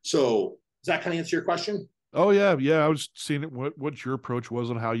levels. So does that kind of answer your question? Oh yeah. I was seeing it, what your approach was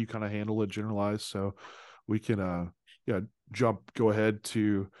on how you kind of handle it generalized. So we can go ahead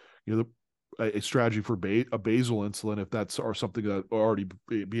to a strategy for a basal insulin if that's or something that already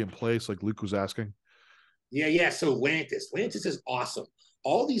be in place, like Luke was asking. Yeah. So Lantus is awesome.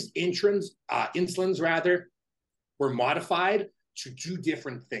 All these insulins rather were modified to do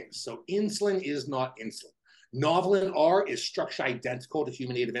different things. So insulin is not insulin. Novolin R is structure identical to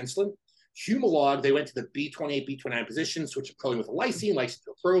human native insulin. Humalog, they went to the B28, B29 position, switched proline with a lysine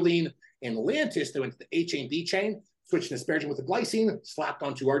to proline. And Lantus, they went to the A chain, B chain, switched an asparagine with a glycine, slapped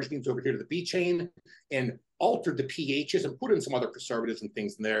onto arginines over here to the B chain, and altered the pHs and put in some other preservatives and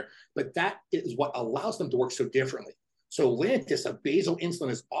things in there. But that is what allows them to work so differently. So Lantus, a basal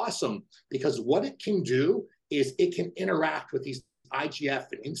insulin, is awesome because what it can do is it can interact with these IGF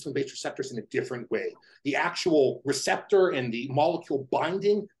and insulin-based receptors in a different way. The actual receptor and the molecule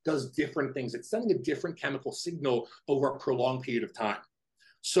binding does different things. It's sending a different chemical signal over a prolonged period of time.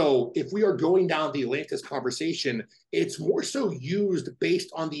 So if we are going down the Lantus conversation, it's more so used based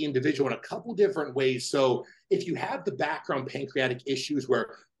on the individual in a couple different ways. So if you have the background pancreatic issues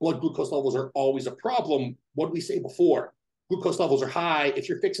where blood glucose levels are always a problem, what did we say before? Glucose levels are high. If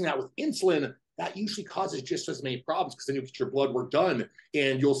you're fixing that with insulin, that usually causes just as many problems because then you get your blood work done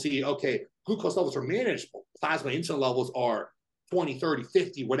and you'll see, okay, glucose levels are manageable. Plasma insulin levels are 20, 30,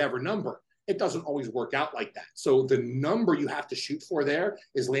 50, whatever number. It doesn't always work out like that. So the number you have to shoot for there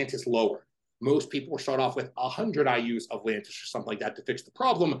is Lantus lower. Most people will start off with 100 IUs of Lantus or something like that to fix the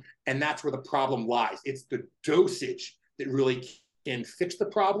problem. And that's where the problem lies. It's the dosage that really can fix the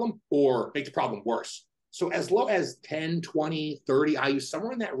problem or make the problem worse. So as low as 10, 20, 30 IUs,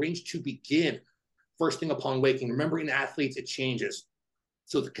 somewhere in that range to begin, first thing upon waking. Remember, in athletes, it changes.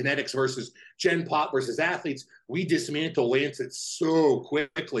 So the kinetics versus Gen Pop versus athletes, we dismantle Lantus so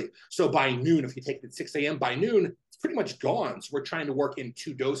quickly. So by noon, if you take it at 6 a.m., by noon, it's pretty much gone. So we're trying to work in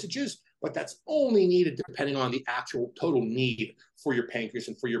 2 dosages, but that's only needed depending on the actual total need for your pancreas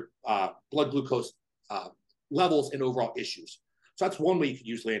and for your blood glucose levels and overall issues. So that's one way you could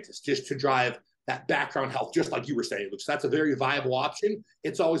use Lantus, just to drive that background health, just like you were saying, Luke. So that's a very viable option.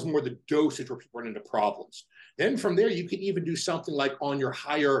 It's always more the dosage where people run into problems. Then from there, you can even do something like on your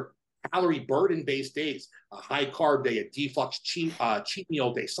higher calorie burden-based days, a high carb day, a deflux cheat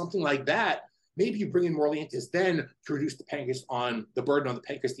meal day, something like that. Maybe you bring in more Lantus then to reduce the pancreas on the burden on the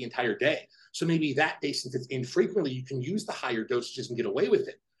pancreas the entire day. So maybe that day, since it's infrequently, you can use the higher dosages and get away with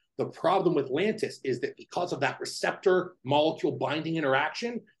it. The problem with Lantus is that because of that receptor molecule binding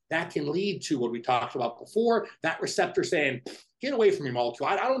interaction, that can lead to what we talked about before, that receptor saying, get away from me, molecule.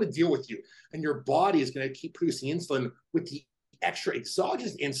 I don't want to deal with you. And your body is going to keep producing insulin with the extra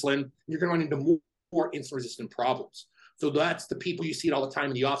exogenous insulin. And you're going to run into more insulin-resistant problems. So that's the people you see it all the time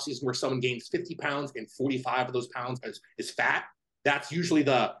in the off-season where someone gains 50 pounds and 45 of those pounds is fat. That's usually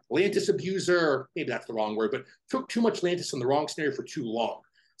the Lantus abuser. Maybe that's the wrong word, but took too much Lantus in the wrong scenario for too long.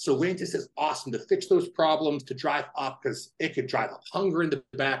 So Lantus is awesome to fix those problems, to drive up, because it could drive up hunger in the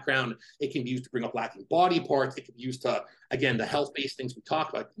background. It can be used to bring up lacking body parts. It can be used to, again, the health-based things we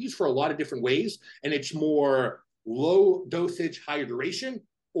talked about, used for a lot of different ways. And it's more low dosage, higher duration,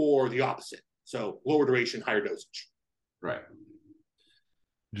 or the opposite. So lower duration, higher dosage. Right.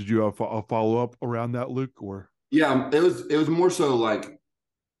 Did you have a follow-up around that, Luke? Or yeah, it was more so like,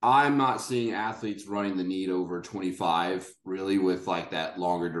 I'm not seeing athletes running the need over 25 really with like that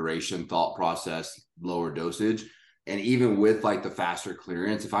longer duration thought process, lower dosage. And even with like the faster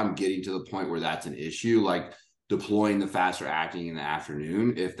clearance, if I'm getting to the point where that's an issue, like deploying the faster acting in the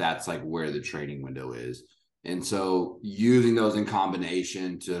afternoon, if that's like where the training window is. And so using those in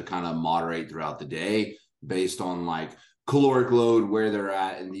combination to kind of moderate throughout the day based on like caloric load, where they're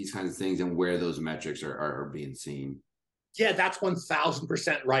at and these kinds of things and where those metrics are being seen. Yeah, that's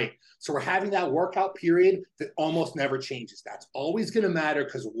 1,000% right. So we're having that workout period that almost never changes. That's always going to matter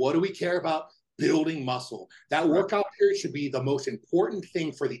because what do we care about? Building muscle. That workout period should be the most important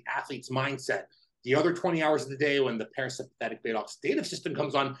thing for the athlete's mindset. The other 20 hours of the day when the parasympathetic beta oxidative system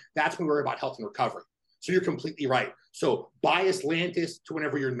comes on, that's when we worry about health and recovery. So you're completely right. So bias Lantus to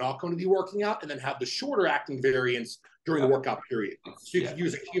whenever you're not going to be working out, and then have the shorter acting variants during the workout period. So you can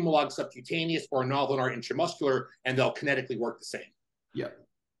use a Humalog subcutaneous or a Novolnar intramuscular, and they'll kinetically work the same. Yep,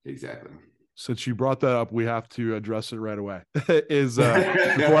 exactly. Since you brought that up, we have to address it right away. Before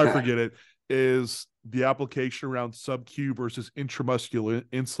I forget it, is the application around sub-Q versus intramuscular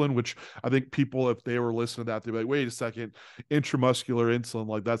insulin, which I think people, if they were listening to that, they'd be like, wait a second, intramuscular insulin,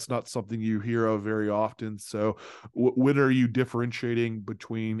 like that's not something you hear of very often. So when are you differentiating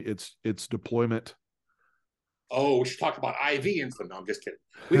between its deployment? Oh, we should talk about IV insulin. No, I'm just kidding.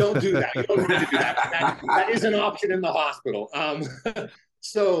 We don't do that. You don't need to do that. That is an option in the hospital.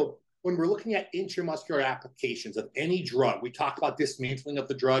 So when we're looking at intramuscular applications of any drug, we talk about dismantling of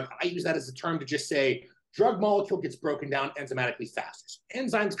the drug. I use that as a term to just say drug molecule gets broken down enzymatically faster. So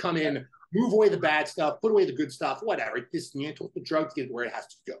enzymes come in, move away the bad stuff, put away the good stuff, whatever. It dismantles the drug to get where it has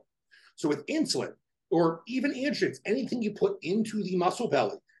to go. So with insulin or even androgens, anything you put into the muscle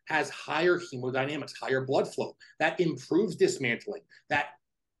belly has higher hemodynamics, higher blood flow. That improves dismantling. That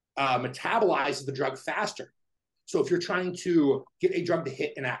metabolizes the drug faster. So if you're trying to get a drug to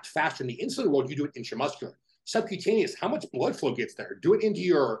hit and act faster in the insulin world, you do it intramuscular. Subcutaneous, how much blood flow gets there? Do it into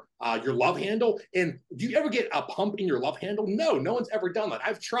your love handle. And do you ever get a pump in your love handle? No one's ever done that.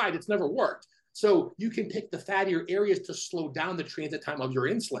 I've tried, it's never worked. So you can pick the fattier areas to slow down the transit time of your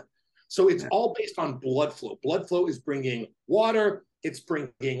insulin. So it's all based on blood flow. Blood flow is bringing water, it's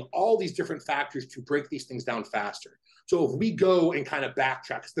bringing all these different factors to break these things down faster. So if we go and kind of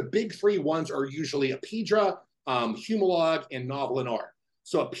backtrack, the big three ones are usually Apidra, Humalog, and Novolin R.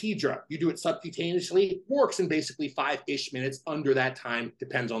 So Apidra, you do it subcutaneously, works in basically 5-ish minutes. Under that time,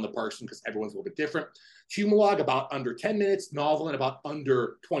 depends on the person because everyone's a little bit different. Humalog about under 10 minutes, Novolin about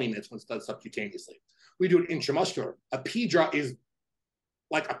under 20 minutes when it's done subcutaneously. We do it intramuscular. Apidra is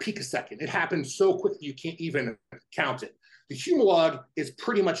like a picosecond. It happens so quickly you can't even count it. The Humalog is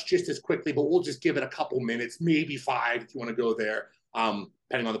pretty much just as quickly, but we'll just give it a couple minutes, maybe 5 if you want to go there,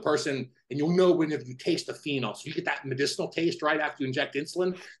 depending on the person. And you'll know when if you taste the phenol. So you get that medicinal taste right after you inject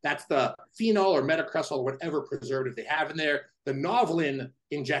insulin. That's the phenol or metacresol or whatever preservative they have in there. The Novolin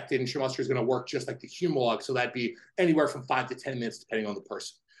injected intramuscular is going to work just like the Humalog. So that'd be anywhere from 5 to 10 minutes, depending on the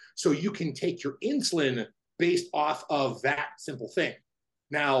person. So you can take your insulin based off of that simple thing.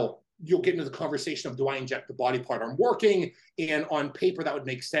 Now, you'll get into the conversation of, do I inject the body part I'm working? And on paper, that would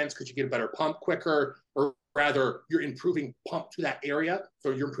make sense because you get a better pump quicker, or rather, you're improving pump to that area.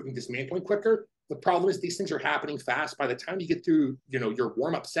 So you're improving dismantling quicker. The problem is these things are happening fast. By the time you get through, your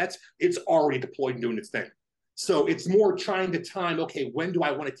warm-up sets, it's already deployed and doing its thing. So it's more trying to time, okay, when do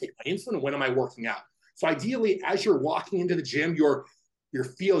I want to take my insulin and when am I working out? So ideally, as you're walking into the gym, you're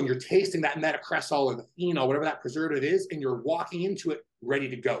feeling, you're tasting that metacresol or the phenol, whatever that preservative is, and you're walking into it ready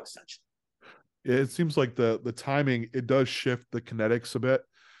to go, essentially. It seems like the timing, it does shift the kinetics a bit,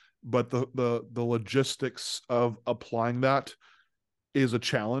 but the logistics of applying that is a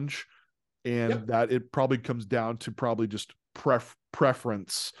challenge, and that it probably comes down to probably just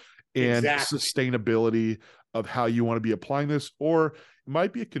preference and sustainability of how you want to be applying this, or it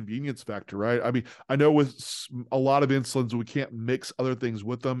might be a convenience factor, right? I mean, I know with a lot of insulins, we can't mix other things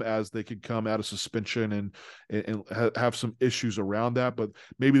with them as they could come out of suspension and have some issues around that, but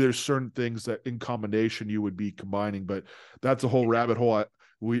maybe there's certain things that in combination you would be combining, but that's a whole rabbit hole.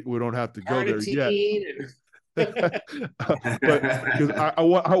 We don't have to go there yet. But because I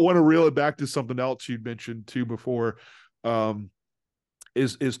want to reel it back to something else you'd mentioned too before,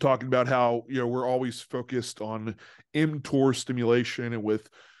 is talking about how we're always focused on mTOR stimulation, and with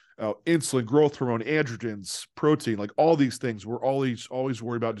insulin, growth hormone, androgens, protein, like all these things, we're always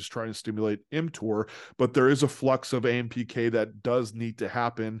worried about just trying to stimulate mTOR, but there is a flux of AMPK that does need to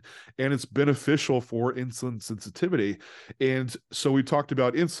happen, and it's beneficial for insulin sensitivity. And so we talked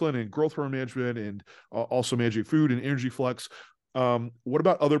about insulin and growth hormone management, and also managing food and energy flux. What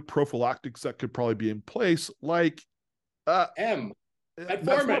about other prophylactics that could probably be in place, like metformin?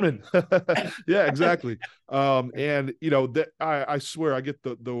 Yeah, exactly. And that I swear I get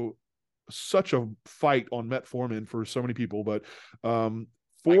the such a fight on metformin for so many people, but in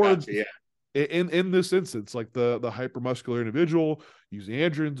this instance, like the hypermuscular individual using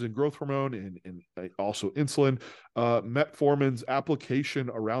androgens and growth hormone and also insulin, metformin's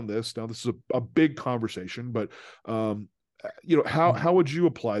application around this. Now, this is a big conversation, but how would you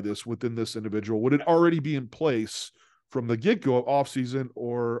apply this within this individual? Would it already be in place from the get-go of off-season,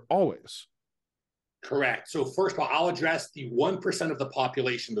 or always? Correct. So first of all, I'll address the 1% of the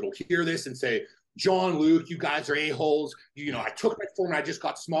population that'll hear this and say, John, Luke, you guys are a-holes. I took metformin, I just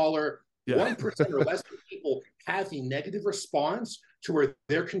got smaller. Yeah. 1% or less of people have a negative response to where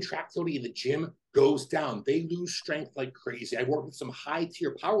their contractility in the gym goes down. They lose strength like crazy. I've worked with some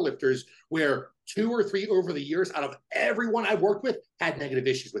high-tier powerlifters where 2 or 3 over the years out of everyone I've worked with had negative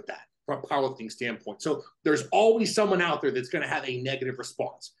issues with that from a powerlifting standpoint. So there's always someone out there that's going to have a negative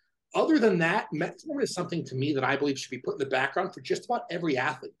response. Other than that, metformin is something to me that I believe should be put in the background for just about every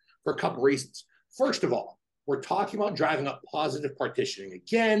athlete for a couple reasons. First of all, we're talking about driving up positive partitioning.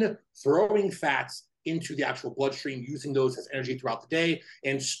 Again, throwing fats into the actual bloodstream, using those as energy throughout the day,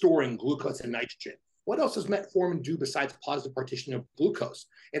 and storing glucose and nitrogen. What else does metformin do besides positive partitioning of glucose?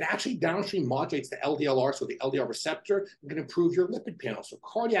 It actually downstream modulates the LDLR, so the LDL receptor, and can improve your lipid panel. So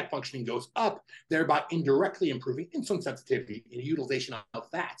cardiac functioning goes up, thereby indirectly improving insulin sensitivity and utilization of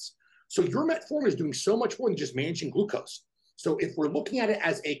fats. So your metformin is doing so much more than just managing glucose. So if we're looking at it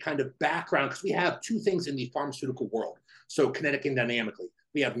as a kind of background, because we have 2 things in the pharmaceutical world, so kinetic and dynamically.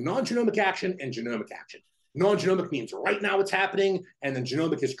 We have non-genomic action and genomic action. Non-genomic means right now what's happening, and then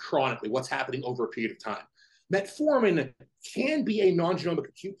genomic is chronically what's happening over a period of time. Metformin can be a non-genomic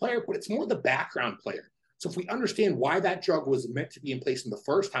acute player, but it's more the background player. So if we understand why that drug was meant to be in place in the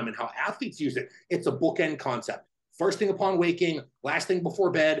first time and how athletes use it, it's a bookend concept. First thing upon waking, last thing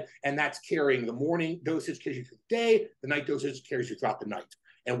before bed, and that's carrying the morning dosage carries you through the day, the night dosage carries you throughout the night.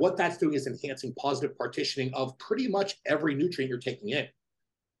 And what that's doing is enhancing positive partitioning of pretty much every nutrient you're taking in.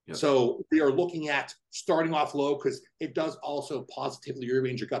 Yep. So we are looking at starting off low because it does also positively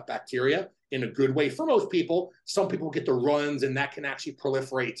rearrange your gut bacteria in a good way for most people. Some people get the runs, and that can actually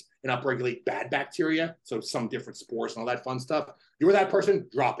proliferate and upregulate bad bacteria. So some different spores and all that fun stuff. You're that person,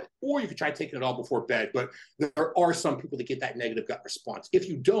 drop it. Or you could try taking it all before bed. But there are some people that get that negative gut response. If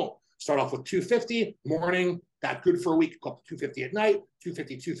you don't, start off with 250 morning, that's good for a week, go up to 250 at night,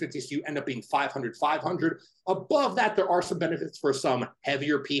 250, 250, so you end up being 500, 500. Above that, there are some benefits for some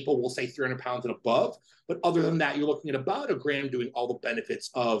heavier people, we'll say 300 pounds and above. But other than that, you're looking at about a gram doing all the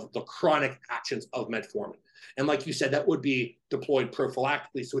benefits of the chronic actions of metformin. And like you said, that would be deployed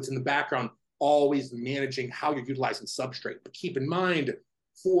prophylactically. So it's in the background, always managing how you're utilizing substrate. But keep in mind,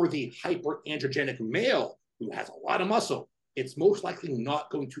 for the hyperandrogenic male who has a lot of muscle, it's most likely not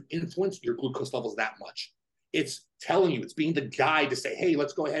going to influence your glucose levels that much. It's telling you, it's being the guide to say, hey,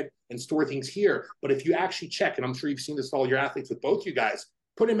 let's go ahead and store things here. But if you actually check, and I'm sure you've seen this with all your athletes, with both you guys,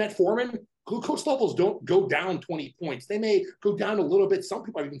 put in metformin, glucose levels don't go down 20 points. They may go down a little bit. Some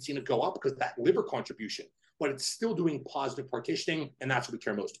people have even seen it go up because of that liver contribution, but it's still doing positive partitioning, and that's what we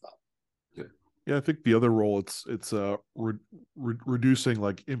care most about. Yeah, I think the other role it's reducing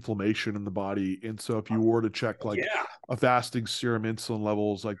like inflammation in the body, and so if you were to check like a fasting serum insulin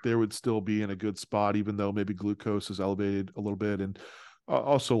levels, like they would still be in a good spot, even though maybe glucose is elevated a little bit, and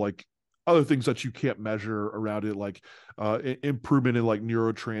also like other things that you can't measure around it, like improvement in like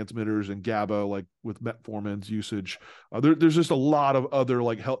neurotransmitters and GABA, like with metformin's usage. There's just a lot of other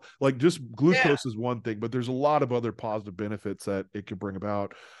like health, like just glucose is one thing, but there's a lot of other positive benefits that it can bring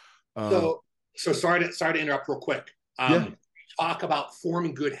about. So sorry to interrupt real quick. Talk about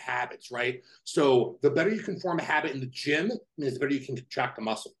forming good habits, right? So the better you can form a habit in the gym, means the better you can contract the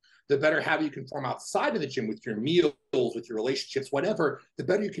muscle. The better habit you can form outside of the gym with your meals, with your relationships, whatever, the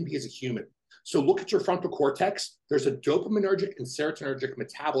better you can be as a human. So look at your frontal cortex. There's a dopaminergic and serotonergic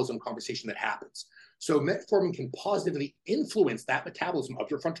metabolism conversation that happens. So metformin can positively influence that metabolism of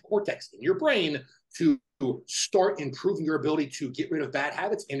your frontal cortex in your brain to start improving your ability to get rid of bad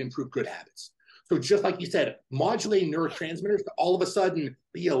habits and improve good habits. So just like you said, modulating neurotransmitters to all of a sudden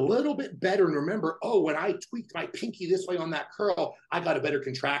be a little bit better and remember, oh, when I tweaked my pinky this way on that curl, I got a better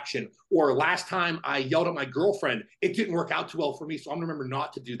contraction. Or last time I yelled at my girlfriend, it didn't work out too well for me, so I'm gonna remember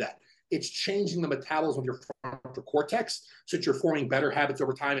not to do that. It's changing the metabolism of your frontal cortex so that you're forming better habits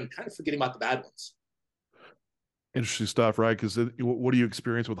over time and kind of forgetting about the bad ones. Interesting stuff, right? Because what do you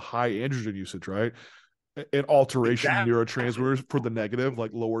experience with high androgen usage, right? An alteration in neurotransmitters for the negative,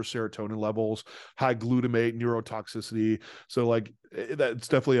 like lower serotonin levels, high glutamate, neurotoxicity. So like that's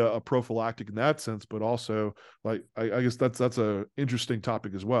definitely a prophylactic in that sense, but also like I guess that's a interesting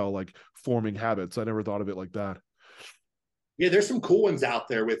topic as well, like forming habits. I never thought of it like that. Yeah, there's some cool ones out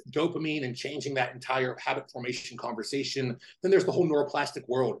there with dopamine and changing that entire habit formation conversation. Then there's the whole neuroplastic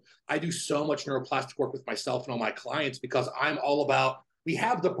world. I do so much neuroplastic work with myself and all my clients because I'm all about, we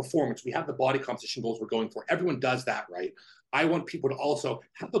have the performance, we have the body composition goals we're going for. Everyone does that, right? I want people to also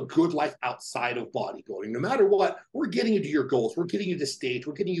have a good life outside of bodybuilding. No matter what, we're getting you to your goals. We're getting you to stage.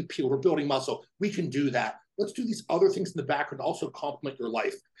 We're getting you peeled. We're building muscle. We can do that. Let's do these other things in the background to also complement your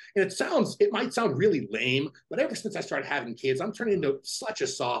life. And it might sound really lame, but ever since I started having kids, I'm turning into such a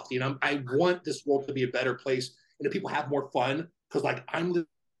softie. And I want this world to be a better place and that people have more fun because like I'm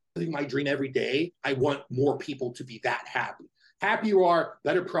living my dream every day. I want more people to be that happy. Happy you are,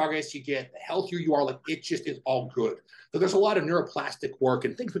 better progress you get, the healthier you are, like it just is all good. So there's a lot of neuroplastic work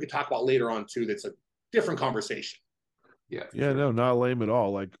and things we could talk about later on too. That's a different conversation. Yeah, no, not lame at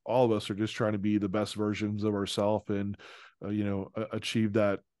all. Like all of us are just trying to be the best versions of ourselves and, achieve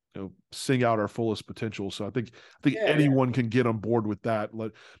that, sing out our fullest potential. So I think anyone can get on board with that.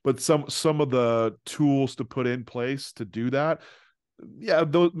 But some of the tools to put in place to do that,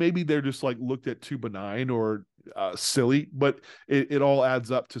 maybe they're just like looked at too benign or silly, but it all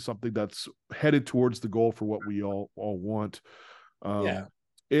adds up to something that's headed towards the goal for what we all want. And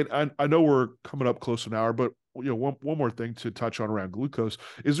I know we're coming up close to an hour, but one more thing to touch on around glucose.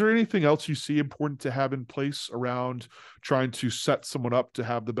 Is there anything else you see important to have in place around trying to set someone up to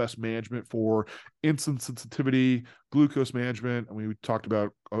have the best management for insulin sensitivity, glucose management? I mean, we talked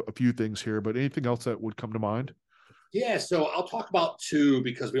about a few things here, but anything else that would come to mind? Yeah, so I'll talk about two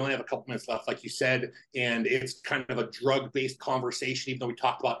because we only have a couple minutes left, like you said, and it's kind of a drug-based conversation, even though we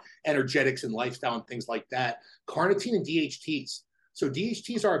talked about energetics and lifestyle and things like that. Carnitine and DHTs. So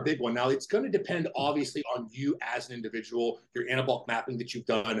DHTs are a big one. Now, it's going to depend, obviously, on you as an individual, your anabolic mapping that you've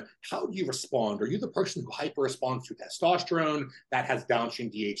done. How do you respond? Are you the person who hyper-responds to testosterone that has downstream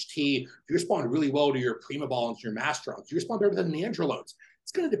DHT? Do you respond really well to your primobolan's, your mastrones? Do you respond better than the androlones?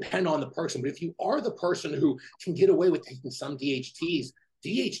 It's going to depend on the person. But if you are the person who can get away with taking some DHTs,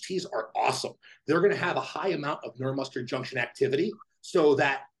 DHTs are awesome. They're going to have a high amount of neuromuscular junction activity, so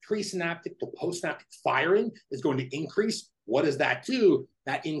that presynaptic to postsynaptic firing is going to increase. What does that do?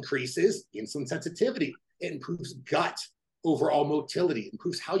 That increases insulin sensitivity. It improves gut overall motility,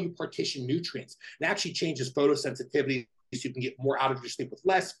 improves how you partition nutrients. It actually changes photosensitivity, so you can get more out of your sleep with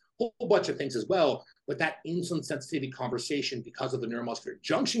less, a whole bunch of things as well. But that insulin sensitivity conversation, because of the neuromuscular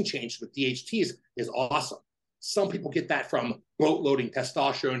junction change with DHTs, is awesome. Some people get that from boat loading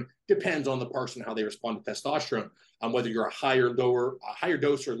testosterone. Depends on the person, how they respond to testosterone, whether you're a higher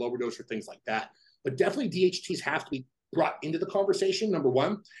dose or lower dose or things like that. But definitely DHTs have to be brought into the conversation, number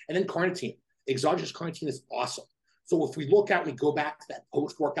one. And then carnitine. Exogenous carnitine is awesome. So if we look at, we go back to that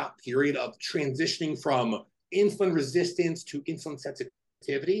post-workout period of transitioning from insulin resistance to insulin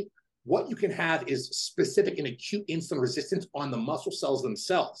sensitivity, what you can have is specific and acute insulin resistance on the muscle cells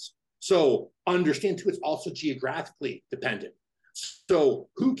themselves. So understand too, it's also geographically dependent. So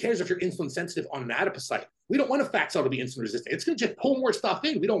who cares if you're insulin sensitive on an adipocyte? We don't want a fat cell to be insulin resistant. It's going to just pull more stuff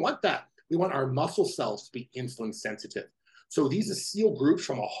in. We don't want that. We want our muscle cells to be insulin sensitive. So these are SEAL groups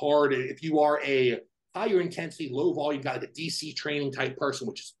from a hard, if you are a higher intensity, low volume guy, like a DC training type person,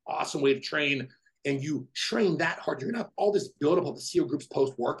 which is an awesome way to train, and you train that hard, you're going to have all this buildup of the SEAL groups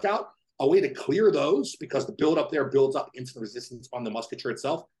post-workout. A way to clear those, because the buildup there builds up insulin resistance on the musculature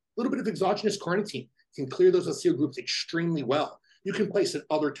itself. A little bit of exogenous carnitine can clear those SEAL groups extremely well. You can place it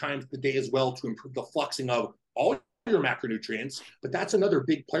other times of the day as well to improve the fluxing of all your macronutrients, but that's another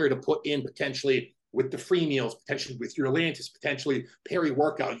big player to put in potentially with the free meals, potentially with your Atlantis, potentially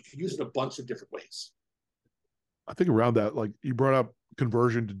peri-workout. You can use it a bunch of different ways. I think around that, like you brought up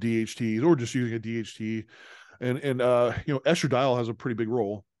conversion to DHTs or just using a DHT, and estradiol has a pretty big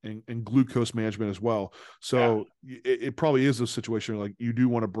role in glucose management as well. So it probably is a situation like you do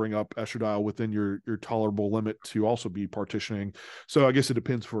want to bring up estradiol within your tolerable limit to also be partitioning. So I guess it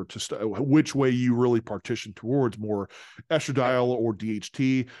depends which way you really partition towards, more estradiol or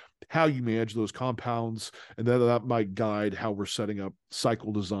DHT, how you manage those compounds, and then that might guide how we're setting up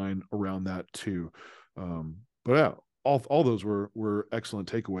cycle design around that too. But yeah, all those were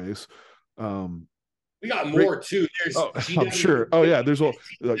excellent takeaways. We got more too. There's I'm sure. Oh yeah, there's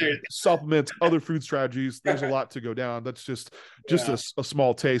supplements, other food strategies. There's a lot to go down. That's just a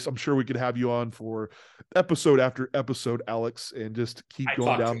small taste. I'm sure we could have you on for episode after episode, Alex, and just keep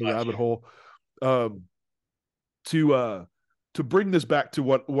going down the rabbit hole. To bring this back to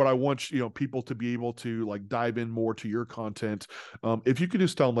what I want people to be able to like dive in more to your content. If you could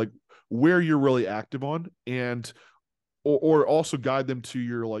just tell them like where you're really active on, and or also guide them to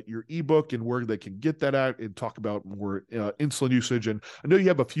your ebook and where they can get that at, and talk about more insulin usage. And I know you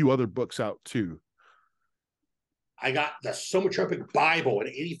have a few other books out too. I got the Somatropic Bible, an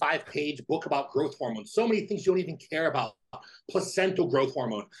 85-page book about growth hormone. So many things you don't even care about. Placental growth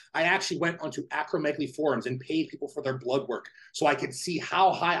hormone. I actually went onto acromegaly forums and paid people for their blood work so I could see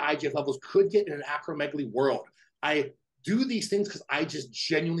how high IGF levels could get in an acromegaly world. I do these things because I just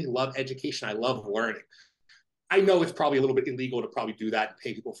genuinely love education. I love learning. I know it's probably a little bit illegal to probably do that and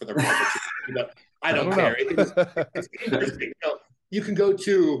pay people for their blood work, but I don't care. It's interesting. You can go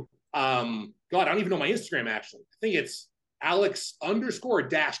to, God, I don't even know my Instagram actually. I think it's Alex_Kikel,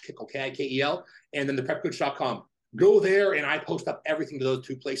 Kikel, and then theprepcoach.com. Go there, and I post up everything to those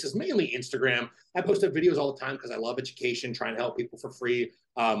two places, mainly Instagram. I post up videos all the time because I love education, trying to help people for free.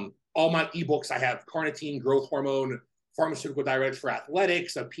 All my ebooks, I have carnitine, growth hormone, pharmaceutical diuretics for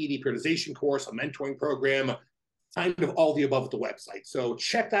athletics, a PD periodization course, a mentoring program, kind of all the above at the website. So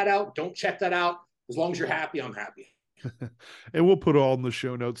check that out. Don't check that out. As long as you're happy, I'm happy. And we'll put it all in the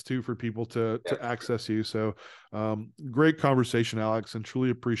show notes too for people to access you. So great conversation, Alex, and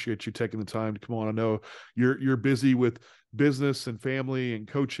truly appreciate you taking the time to come on. I know you're busy with business and family and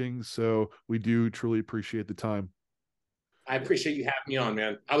coaching, so we do truly appreciate the time. I appreciate you having me on,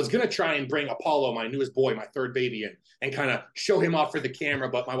 man. I was going to try and bring Apollo, my newest boy, my third baby, in and kind of show him off for the camera,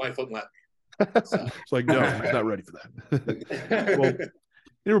 but my wife wouldn't let me. So. It's like, no, he's not ready for that. Well,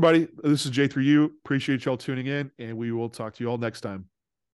 everybody, this is J3U. Appreciate y'all tuning in, and we will talk to you all next time.